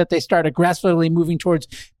them so that they start aggressively moving towards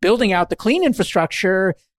building out the clean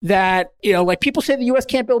infrastructure that, like people say the U.S.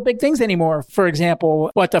 can't build big things anymore, for example.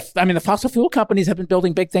 But the fossil fuel companies have been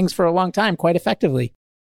building big things for a long time, quite effectively.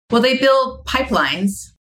 Well, they build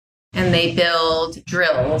pipelines. And they build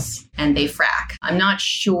drills and they frack. I'm not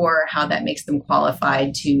sure how that makes them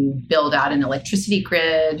qualified to build out an electricity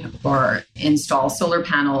grid or install solar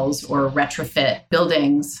panels or retrofit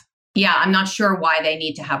buildings. Yeah, I'm not sure why they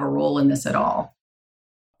need to have a role in this at all.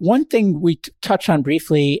 One thing we touched on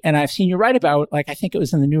briefly, and I've seen you write about, I think it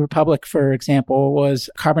was in the New Republic, for example, was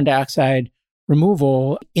carbon dioxide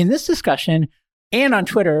removal. In this discussion and on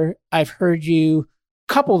Twitter, I've heard you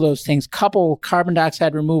couple carbon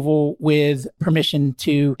dioxide removal with permission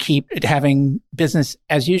to keep having business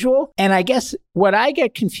as usual. And I guess what I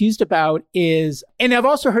get confused about is, and I've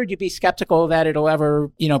also heard you be skeptical that it'll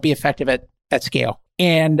ever, be effective at scale.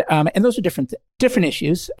 And those are different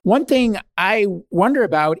issues. One thing I wonder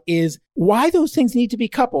about is why those things need to be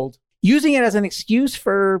coupled. Using it as an excuse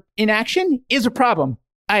for inaction is a problem.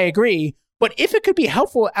 I agree. But if it could be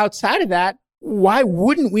helpful outside of that, why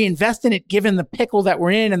wouldn't we invest in it given the pickle that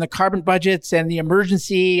we're in and the carbon budgets and the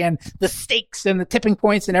emergency and the stakes and the tipping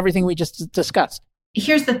points and everything we just discussed?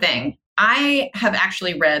 Here's the thing. I have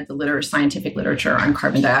actually read the scientific literature on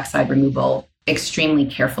carbon dioxide removal extremely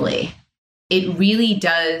carefully. It really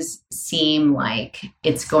does seem like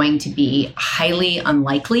it's going to be highly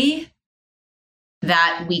unlikely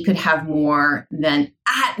that we could have more than,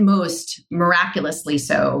 at most, miraculously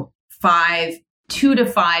so, 2 to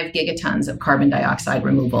 5 gigatons of carbon dioxide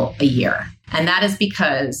removal a year. And that is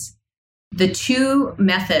because the two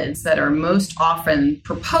methods that are most often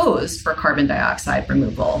proposed for carbon dioxide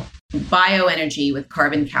removal, bioenergy with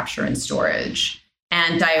carbon capture and storage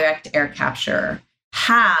and direct air capture,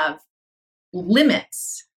 have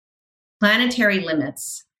limits, planetary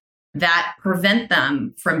limits, that prevent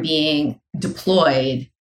them from being deployed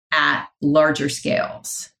at larger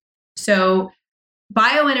scales. So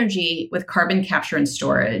bioenergy with carbon capture and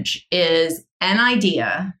storage is an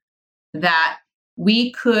idea that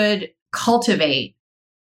we could cultivate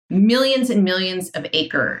millions and millions of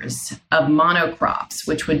acres of monocrops,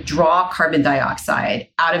 which would draw carbon dioxide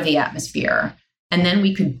out of the atmosphere. And then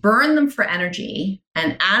we could burn them for energy.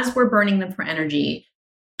 And as we're burning them for energy,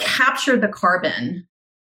 capture the carbon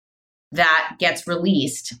that gets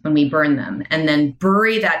released when we burn them, and then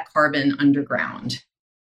bury that carbon underground.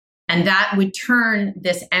 And that would turn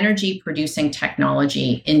this energy producing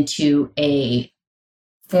technology into a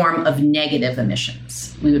form of negative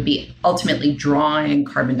emissions. We would be ultimately drawing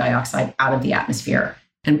carbon dioxide out of the atmosphere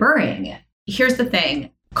and burying it. Here's the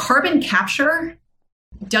thing, carbon capture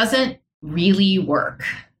doesn't really work.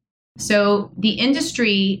 So the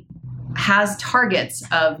industry has targets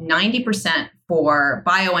of 90% for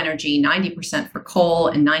bioenergy, 90% for coal,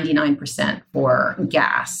 and 99% for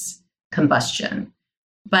gas combustion.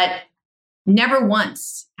 But never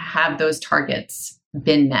once have those targets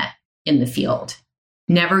been met in the field.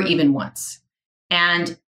 Never even once.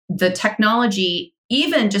 And the technology,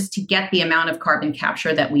 even just to get the amount of carbon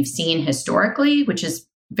capture that we've seen historically, which is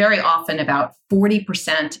very often about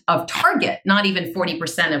 40% of target, not even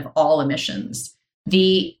 40% of all emissions,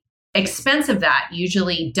 the expense of that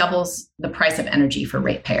usually doubles the price of energy for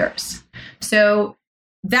ratepayers. So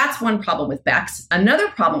that's one problem with BECCS. Another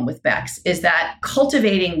problem with BECCS is that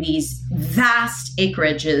cultivating these vast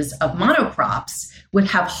acreages of monocrops would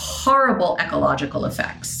have horrible ecological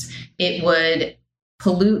effects. It would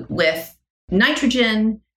pollute with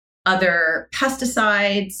nitrogen, other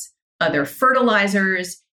pesticides, other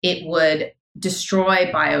fertilizers. It would destroy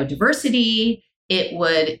biodiversity. It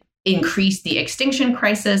would increase the extinction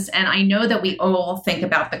crisis. And I know that we all think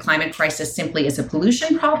about the climate crisis simply as a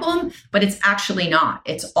pollution problem, but it's actually not.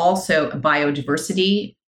 It's also a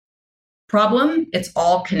biodiversity problem. It's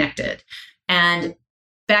all connected. And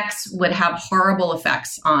BECCS would have horrible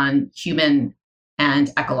effects on human and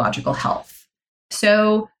ecological health.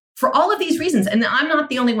 So for all of these reasons, and I'm not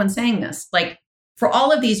the only one saying this, for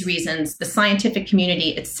all of these reasons, the scientific community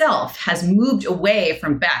itself has moved away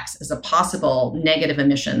from BECCS as a possible negative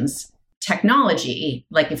emissions technology.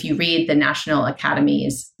 Like if you read the National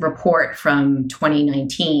Academy's report from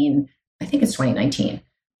 2019, I think it's 2019,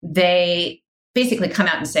 they basically come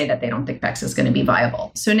out and say that they don't think BECCS is going to be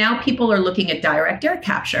viable. So now people are looking at direct air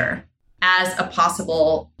capture as a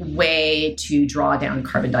possible way to draw down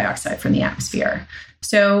carbon dioxide from the atmosphere.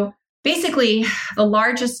 So basically, the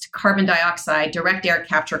largest direct air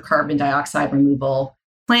capture carbon dioxide removal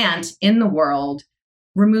plant in the world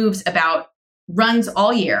runs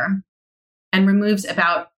all year and removes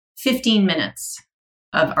about 15 minutes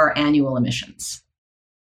of our annual emissions.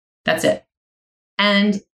 That's it.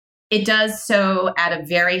 And it does so at a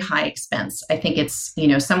very high expense. I think it's,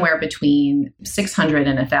 somewhere between $600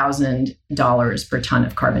 and $1,000 per ton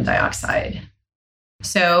of carbon dioxide.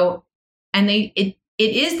 So, and it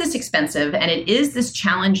is this expensive and it is this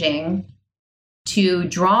challenging to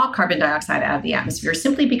draw carbon dioxide out of the atmosphere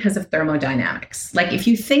simply because of thermodynamics. Like if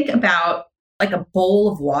you think about like a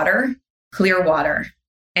bowl of water, clear water,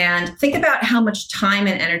 and think about how much time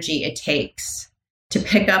and energy it takes to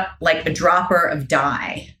pick up like a dropper of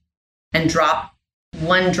dye and drop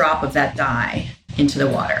one drop of that dye into the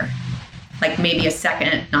water. Like maybe a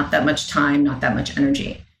second, not that much time, not that much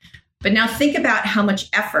energy. But now think about how much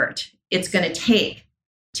effort it's going to take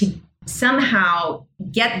to somehow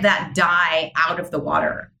get that dye out of the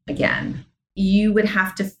water again. You would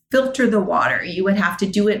have to filter the water. You would have to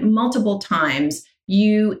do it multiple times.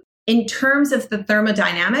 In terms of the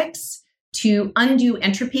thermodynamics, to undo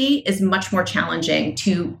entropy is much more challenging.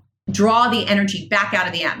 To draw the energy back out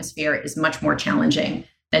of the atmosphere is much more challenging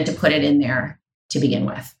than to put it in there to begin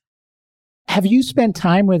with. Have you spent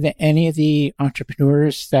time with any of the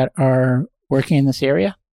entrepreneurs that are working in this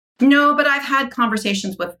area? No, but I've had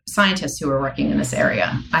conversations with scientists who are working in this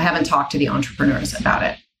area. I haven't talked to the entrepreneurs about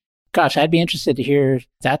it. Gosh, I'd be interested to hear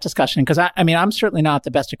that discussion because I'm certainly not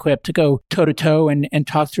the best equipped to go toe to toe and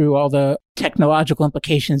talk through all the technological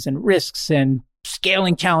implications and risks and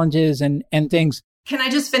scaling challenges and things. Can I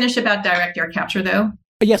just finish about direct air capture though?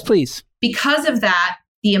 Yes, please. Because of that,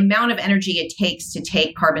 the amount of energy it takes to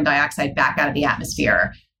take carbon dioxide back out of the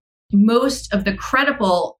atmosphere, most of the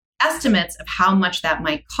credible estimates of how much that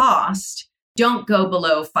might cost don't go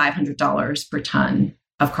below $500 per ton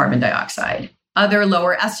of carbon dioxide. Other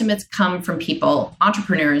lower estimates come from people,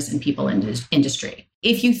 entrepreneurs and people in industry.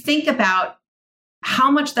 If you think about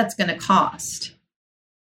how much that's going to cost,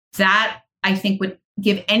 that I think would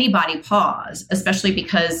give anybody pause, especially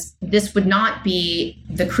because this would not be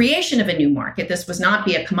the creation of a new market. This would not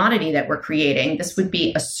be a commodity that we're creating. This would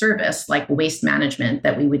be a service like waste management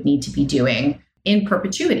that we would need to be doing in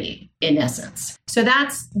perpetuity, in essence. So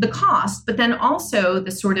that's the cost, but then also the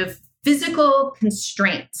sort of physical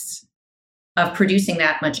constraints of producing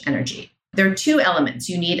that much energy. There are two elements.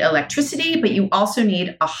 You need electricity, but you also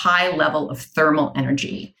need a high level of thermal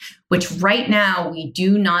energy, which right now we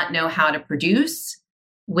do not know how to produce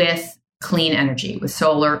with clean energy, with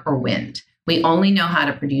solar or wind. We only know how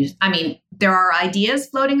to produce. There are ideas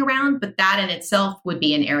floating around, but that in itself would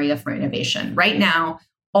be an area for innovation. Right now,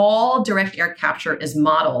 all direct air capture is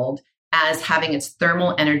modeled as having its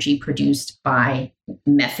thermal energy produced by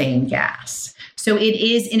methane gas. So it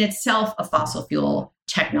is in itself a fossil fuel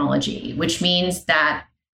technology, which means that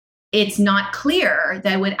it's not clear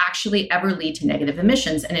that it would actually ever lead to negative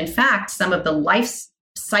emissions. And in fact, some of the life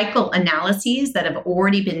cycle analyses that have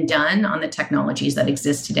already been done on the technologies that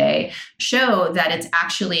exist today show that it's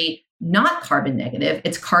actually not carbon negative,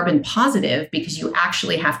 it's carbon positive, because you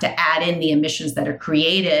actually have to add in the emissions that are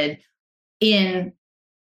created in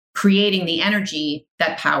creating the energy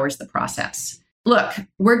that powers the process. Look,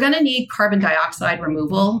 we're going to need carbon dioxide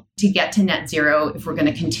removal to get to net zero if we're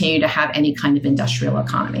going to continue to have any kind of industrial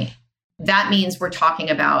economy. That means we're talking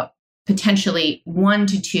about potentially 1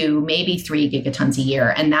 to 2, maybe 3 gigatons a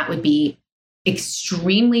year. And that would be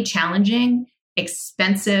extremely challenging,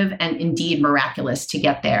 expensive, and indeed miraculous to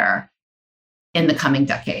get there in the coming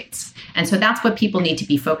decades. And so that's what people need to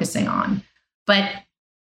be focusing on. But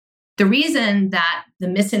the reason that the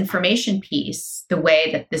misinformation piece, the way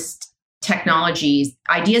that this technologies,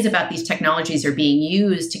 ideas about these technologies are being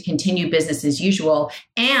used to continue business as usual,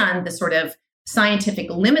 and the sort of scientific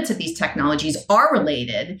limits of these technologies are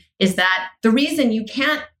related, is that the reason you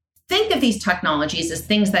can't think of these technologies as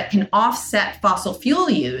things that can offset fossil fuel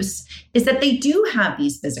use is that they do have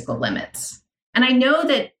these physical limits. And I know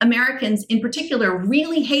that Americans in particular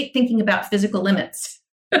really hate thinking about physical limits.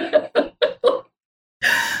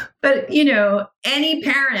 But, any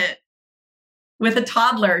parent with a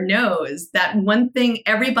toddler knows that one thing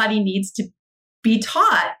everybody needs to be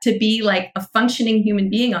taught to be like a functioning human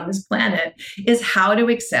being on this planet is how to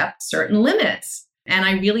accept certain limits. And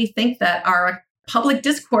I really think that our public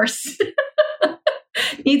discourse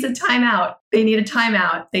needs a timeout. They need a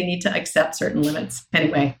timeout. They need to accept certain limits.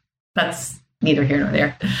 Anyway, that's neither here nor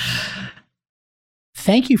there.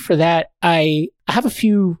 Thank you for that. I have a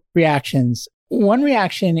few reactions. One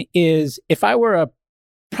reaction is if I were a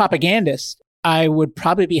propagandist, I would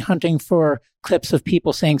probably be hunting for clips of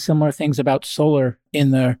people saying similar things about solar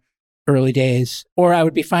in the early days. Or I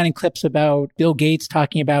would be finding clips about Bill Gates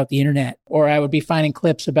talking about the internet. Or I would be finding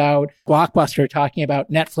clips about Blockbuster talking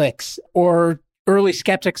about Netflix. Or early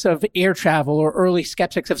skeptics of air travel or early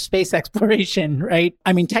skeptics of space exploration, right?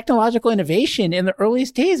 Technological innovation in the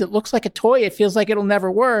earliest days, it looks like a toy. It feels like it'll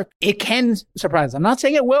never work. It can surprise. I'm not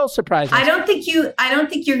saying it will surprise. I don't think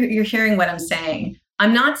you're hearing what I'm saying.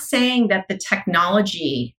 I'm not saying that the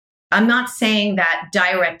technology, I'm not saying that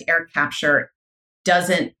direct air capture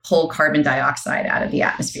doesn't pull carbon dioxide out of the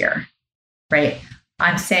atmosphere, right?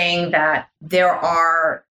 I'm saying that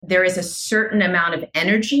there is a certain amount of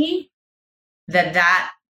energy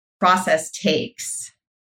that process takes,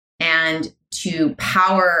 and to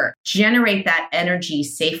generate that energy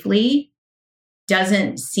safely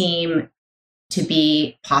doesn't seem to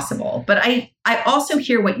be possible. But I also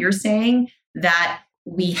hear what you're saying, that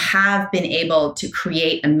we have been able to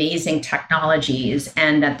create amazing technologies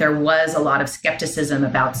and that there was a lot of skepticism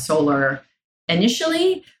about solar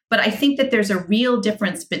initially. But I think that there's a real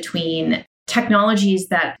difference between technologies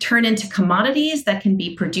that turn into commodities that can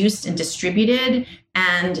be produced and distributed,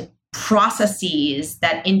 and processes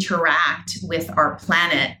that interact with our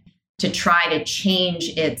planet to try to change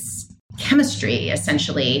its chemistry,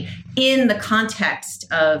 essentially, in the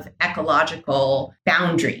context of ecological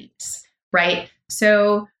boundaries, right?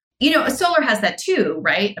 So, solar has that too,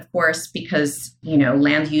 right? Of course, because,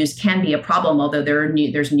 land use can be a problem, although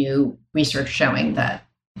there's new research showing that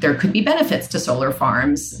there could be benefits to solar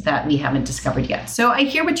farms that we haven't discovered yet. So I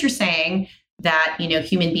hear what you're saying, that,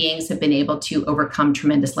 human beings have been able to overcome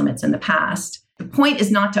tremendous limits in the past. The point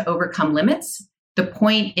is not to overcome limits. The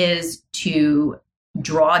point is to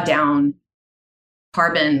draw down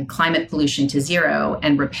climate pollution to zero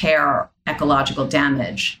and repair ecological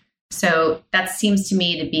damage. So that seems to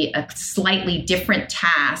me to be a slightly different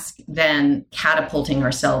task than catapulting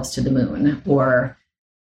ourselves to the moon. Or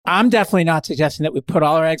I'm definitely not suggesting that we put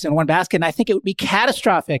all our eggs in one basket. And I think it would be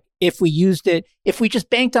catastrophic if we used it, if we just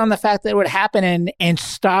banked on the fact that it would happen and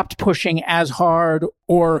stopped pushing as hard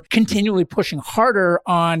or continually pushing harder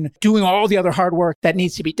on doing all the other hard work that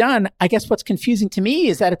needs to be done. I guess what's confusing to me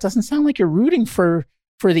is that it doesn't sound like you're rooting for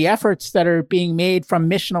the efforts that are being made from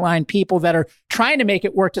mission-aligned people that are trying to make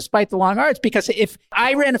it work despite the long hours. Because if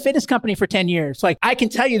I ran a fitness company for 10 years, I can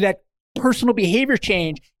tell you that personal behavior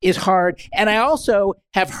change is hard. And I also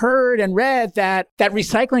have heard and read that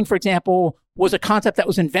recycling, for example, was a concept that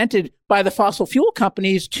was invented by the fossil fuel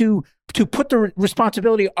companies to put the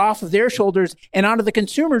responsibility off of their shoulders and onto the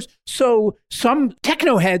consumers. So some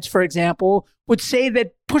techno heads, for example, would say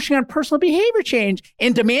that pushing on personal behavior change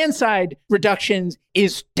and demand side reductions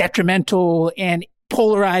is detrimental and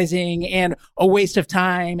polarizing and a waste of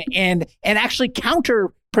time and actually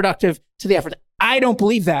counterproductive to the effort. I don't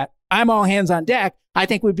believe that. I'm all hands on deck. I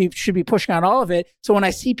think we should be pushing on all of it. So when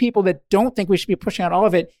I see people that don't think we should be pushing on all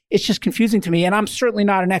of it, it's just confusing to me. And I'm certainly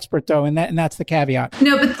not an expert, though, and that's the caveat.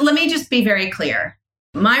 No, but let me just be very clear.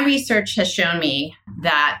 My research has shown me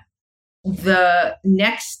that the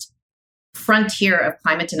next frontier of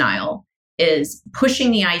climate denial is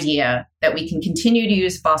pushing the idea that we can continue to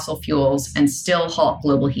use fossil fuels and still halt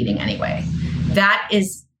global heating anyway. That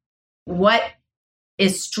is what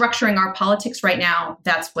is structuring our politics right now.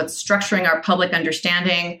 That's what's structuring our public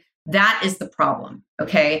understanding. That is the problem,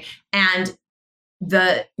 okay? And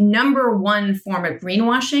the number one form of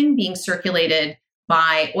greenwashing being circulated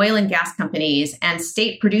by oil and gas companies and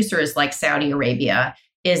state producers like Saudi Arabia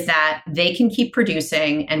is that they can keep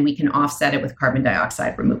producing and we can offset it with carbon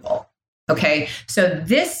dioxide removal, okay? So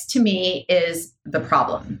this, to me, is the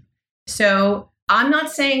problem. So I'm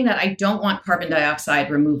not saying that I don't want carbon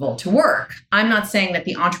dioxide removal to work. I'm not saying that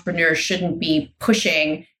the entrepreneurs shouldn't be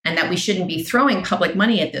pushing and that we shouldn't be throwing public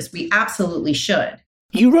money at this. We absolutely should.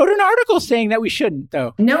 You wrote an article saying that we shouldn't,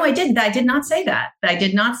 though. No, I didn't. I did not say that. I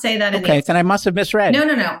did not say that. Okay, then I must have misread.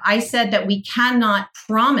 No. I said that we cannot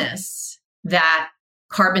promise that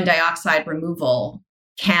carbon dioxide removal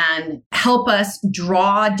can help us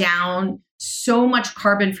draw down so much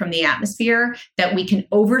carbon from the atmosphere that we can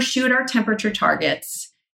overshoot our temperature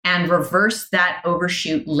targets and reverse that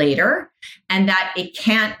overshoot later, and that it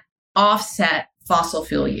can't offset fossil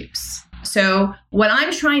fuel use. So what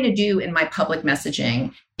I'm trying to do in my public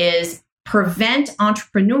messaging is prevent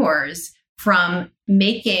entrepreneurs from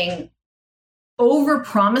making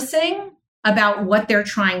overpromising about what they're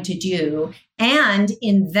trying to do, and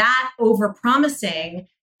in that overpromising,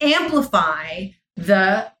 amplify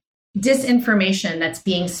the disinformation that's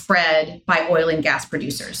being spread by oil and gas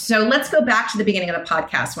producers. So let's go back to the beginning of the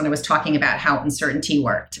podcast when I was talking about how uncertainty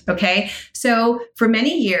worked. Okay. So for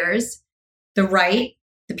many years, the right,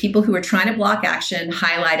 the people who were trying to block action,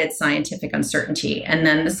 highlighted scientific uncertainty. And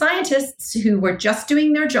then the scientists who were just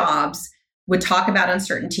doing their jobs would talk about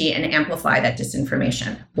uncertainty and amplify that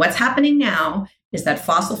disinformation. What's happening now is that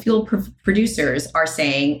fossil fuel producers are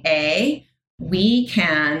saying, A, we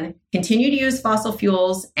can continue to use fossil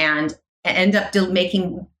fuels and end up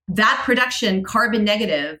making that production carbon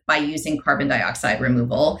negative by using carbon dioxide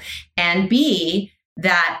removal. And B,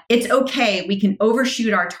 that it's okay, we can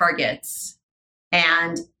overshoot our targets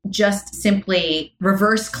and just simply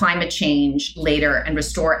reverse climate change later and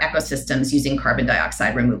restore ecosystems using carbon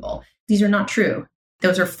dioxide removal. These are not true.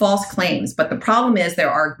 Those are false claims. But the problem is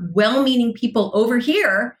there are well-meaning people over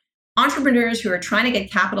here, entrepreneurs who are trying to get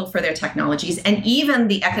capital for their technologies, and even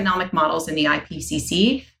the economic models in the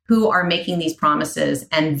IPCC who are making these promises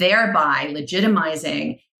and thereby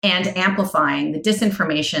legitimizing and amplifying the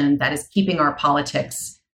disinformation that is keeping our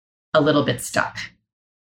politics a little bit stuck.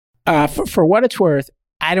 For what it's worth,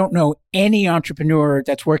 I don't know any entrepreneur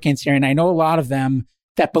that's working in Syria, and I know a lot of them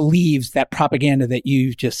that believes that propaganda that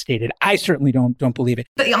you just stated. I certainly don't believe it.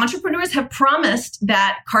 But the entrepreneurs have promised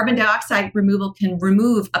that carbon dioxide removal can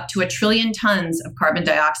remove up to 1 trillion tons of carbon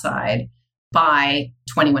dioxide by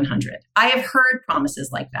 2100. I have heard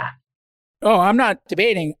promises like that. Oh, I'm not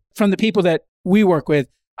debating. From the people that we work with,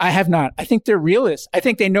 I have not. I think they're realists. I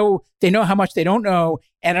think they know how much they don't know.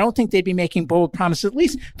 And I don't think they'd be making bold promises. At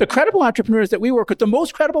least the credible entrepreneurs that we work with, the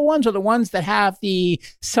most credible ones are the ones that have the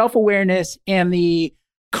self-awareness and the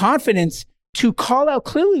confidence to call out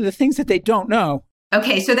clearly the things that they don't know.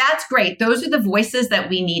 Okay, so that's great. Those are the voices that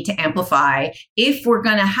we need to amplify if we're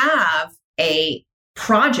going to have a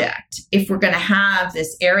project, if we're going to have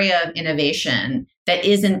this area of innovation that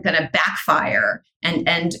isn't going to backfire and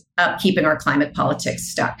end up keeping our climate politics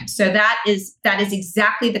stuck. So that is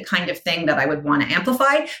exactly the kind of thing that I would want to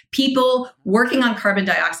amplify. People working on carbon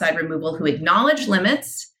dioxide removal who acknowledge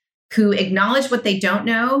limits, who acknowledge what they don't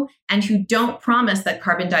know, and who don't promise that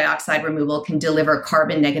carbon dioxide removal can deliver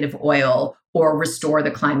carbon negative oil or restore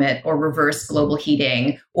the climate or reverse global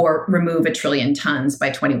heating or remove 1 trillion tons by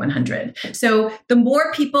 2100. So the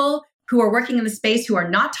more people who are working in the space who are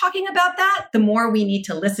not talking about that, the more we need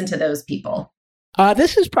to listen to those people.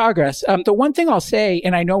 This is progress. The one thing I'll say,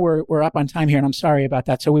 and I know we're up on time here, and I'm sorry about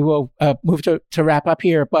that, so we will move to wrap up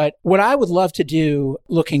here. But what I would love to do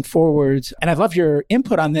looking forwards, and I'd love your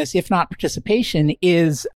input on this, if not participation,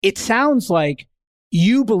 is it sounds like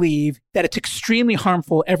you believe that it's extremely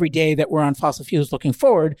harmful every day that we're on fossil fuels looking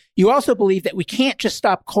forward. You also believe that we can't just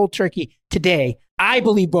stop cold turkey today. I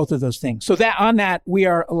believe both of those things. So that on that, we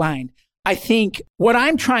are aligned. I think what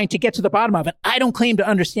I'm trying to get to the bottom of, and I don't claim to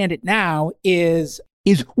understand it now, is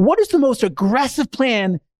what is the most aggressive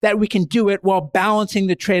plan that we can do it while balancing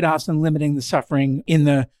the trade-offs and limiting the suffering in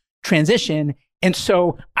the transition. And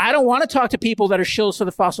so I don't want to talk to people that are shills for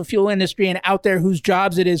the fossil fuel industry and out there whose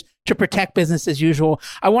jobs it is to protect business as usual.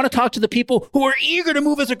 I want to talk to the people who are eager to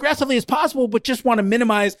move as aggressively as possible, but just want to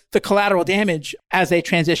minimize the collateral damage as they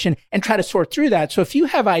transition and try to sort through that. So if you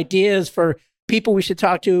have ideas for people we should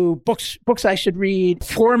talk to, books I should read,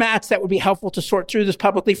 formats that would be helpful to sort through this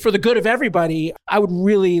publicly for the good of everybody, I would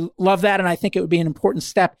really love that. And I think it would be an important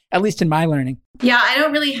step, at least in my learning. Yeah, I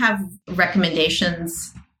don't really have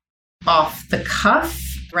recommendations off the cuff.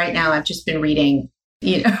 Right now, I've just been reading,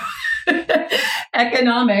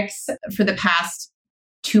 economics for the past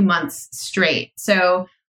 2 months straight. So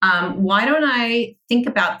why don't I think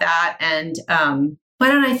about that and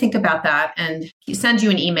send you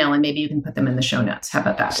an email and maybe you can put them in the show notes. How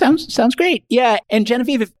about that? Sounds great. Yeah. And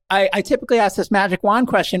Genevieve, I typically ask this magic wand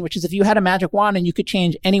question, which is if you had a magic wand and you could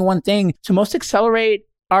change any one thing to most accelerate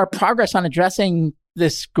our progress on addressing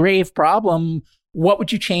this grave problem, what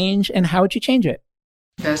would you change and how would you change it?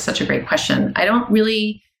 That's such a great question. I don't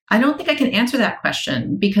think I can answer that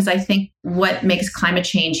question because I think what makes climate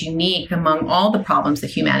change unique among all the problems that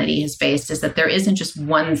humanity has faced is that there isn't just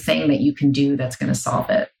one thing that you can do that's going to solve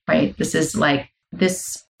it, right? This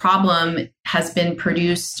problem has been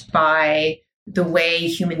produced by the way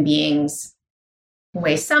some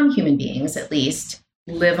human beings at least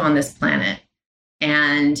live on this planet.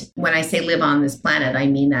 And when I say live on this planet, I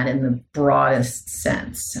mean that in the broadest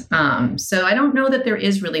sense. So I don't know that there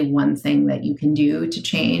is really one thing that you can do to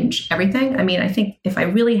change everything. I mean, I think if I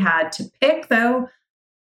really had to pick, though,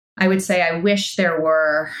 I would say I wish there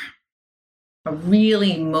were a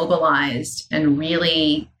really mobilized and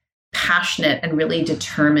really passionate and really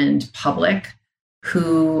determined public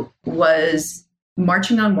who was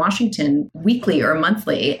marching on Washington weekly or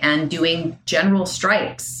monthly and doing general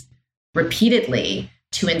strikes repeatedly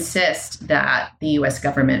to insist that the US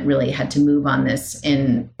government really had to move on this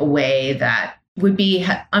in a way that would be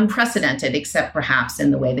unprecedented, except perhaps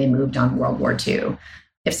in the way they moved on World War II.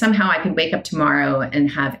 If somehow I could wake up tomorrow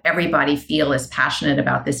and have everybody feel as passionate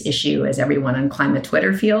about this issue as everyone on climate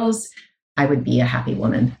Twitter feels, I would be a happy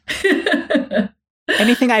woman.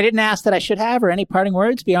 Anything I didn't ask that I should have, or any parting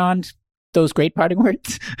words beyond those great parting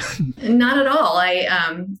words? Not at all.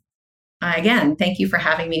 Again, thank you for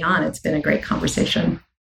having me on. It's been a great conversation.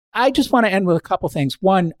 I just want to end with a couple things.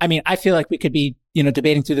 One, I mean, I feel like we could be,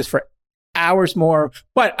 debating through this for hours more,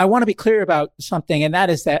 but I want to be clear about something, and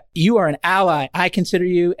that is that you are an ally. I consider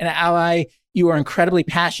you an ally. You are incredibly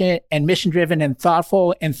passionate and mission-driven and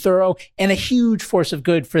thoughtful and thorough and a huge force of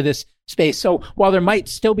good for this space. So while there might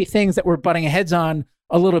still be things that we're butting heads on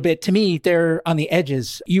a little bit, to me, they're on the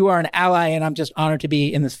edges. You are an ally, and I'm just honored to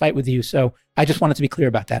be in this fight with you. So I just wanted to be clear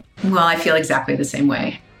about that. Well, I feel exactly the same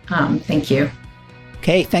way. Thank you.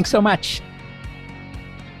 Okay, thanks so much.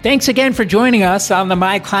 Thanks again for joining us on the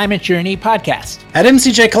My Climate Journey podcast. At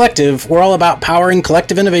MCJ Collective, we're all about powering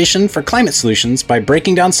collective innovation for climate solutions by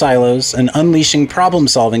breaking down silos and unleashing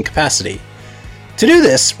problem-solving capacity. To do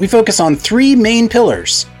this, we focus on 3 main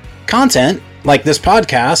pillars: content, like this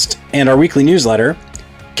podcast and our weekly newsletter;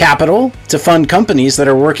 capital, to fund companies that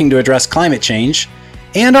are working to address climate change;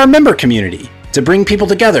 and our member community, to bring people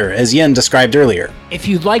together, as Yen described earlier. If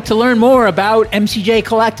you'd like to learn more about MCJ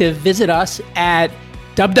Collective, visit us at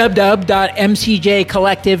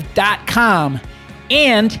www.mcjcollective.com.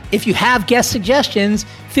 And if you have guest suggestions,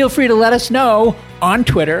 feel free to let us know on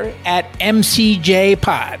Twitter at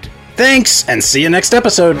MCJPod. Thanks, and see you next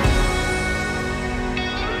episode.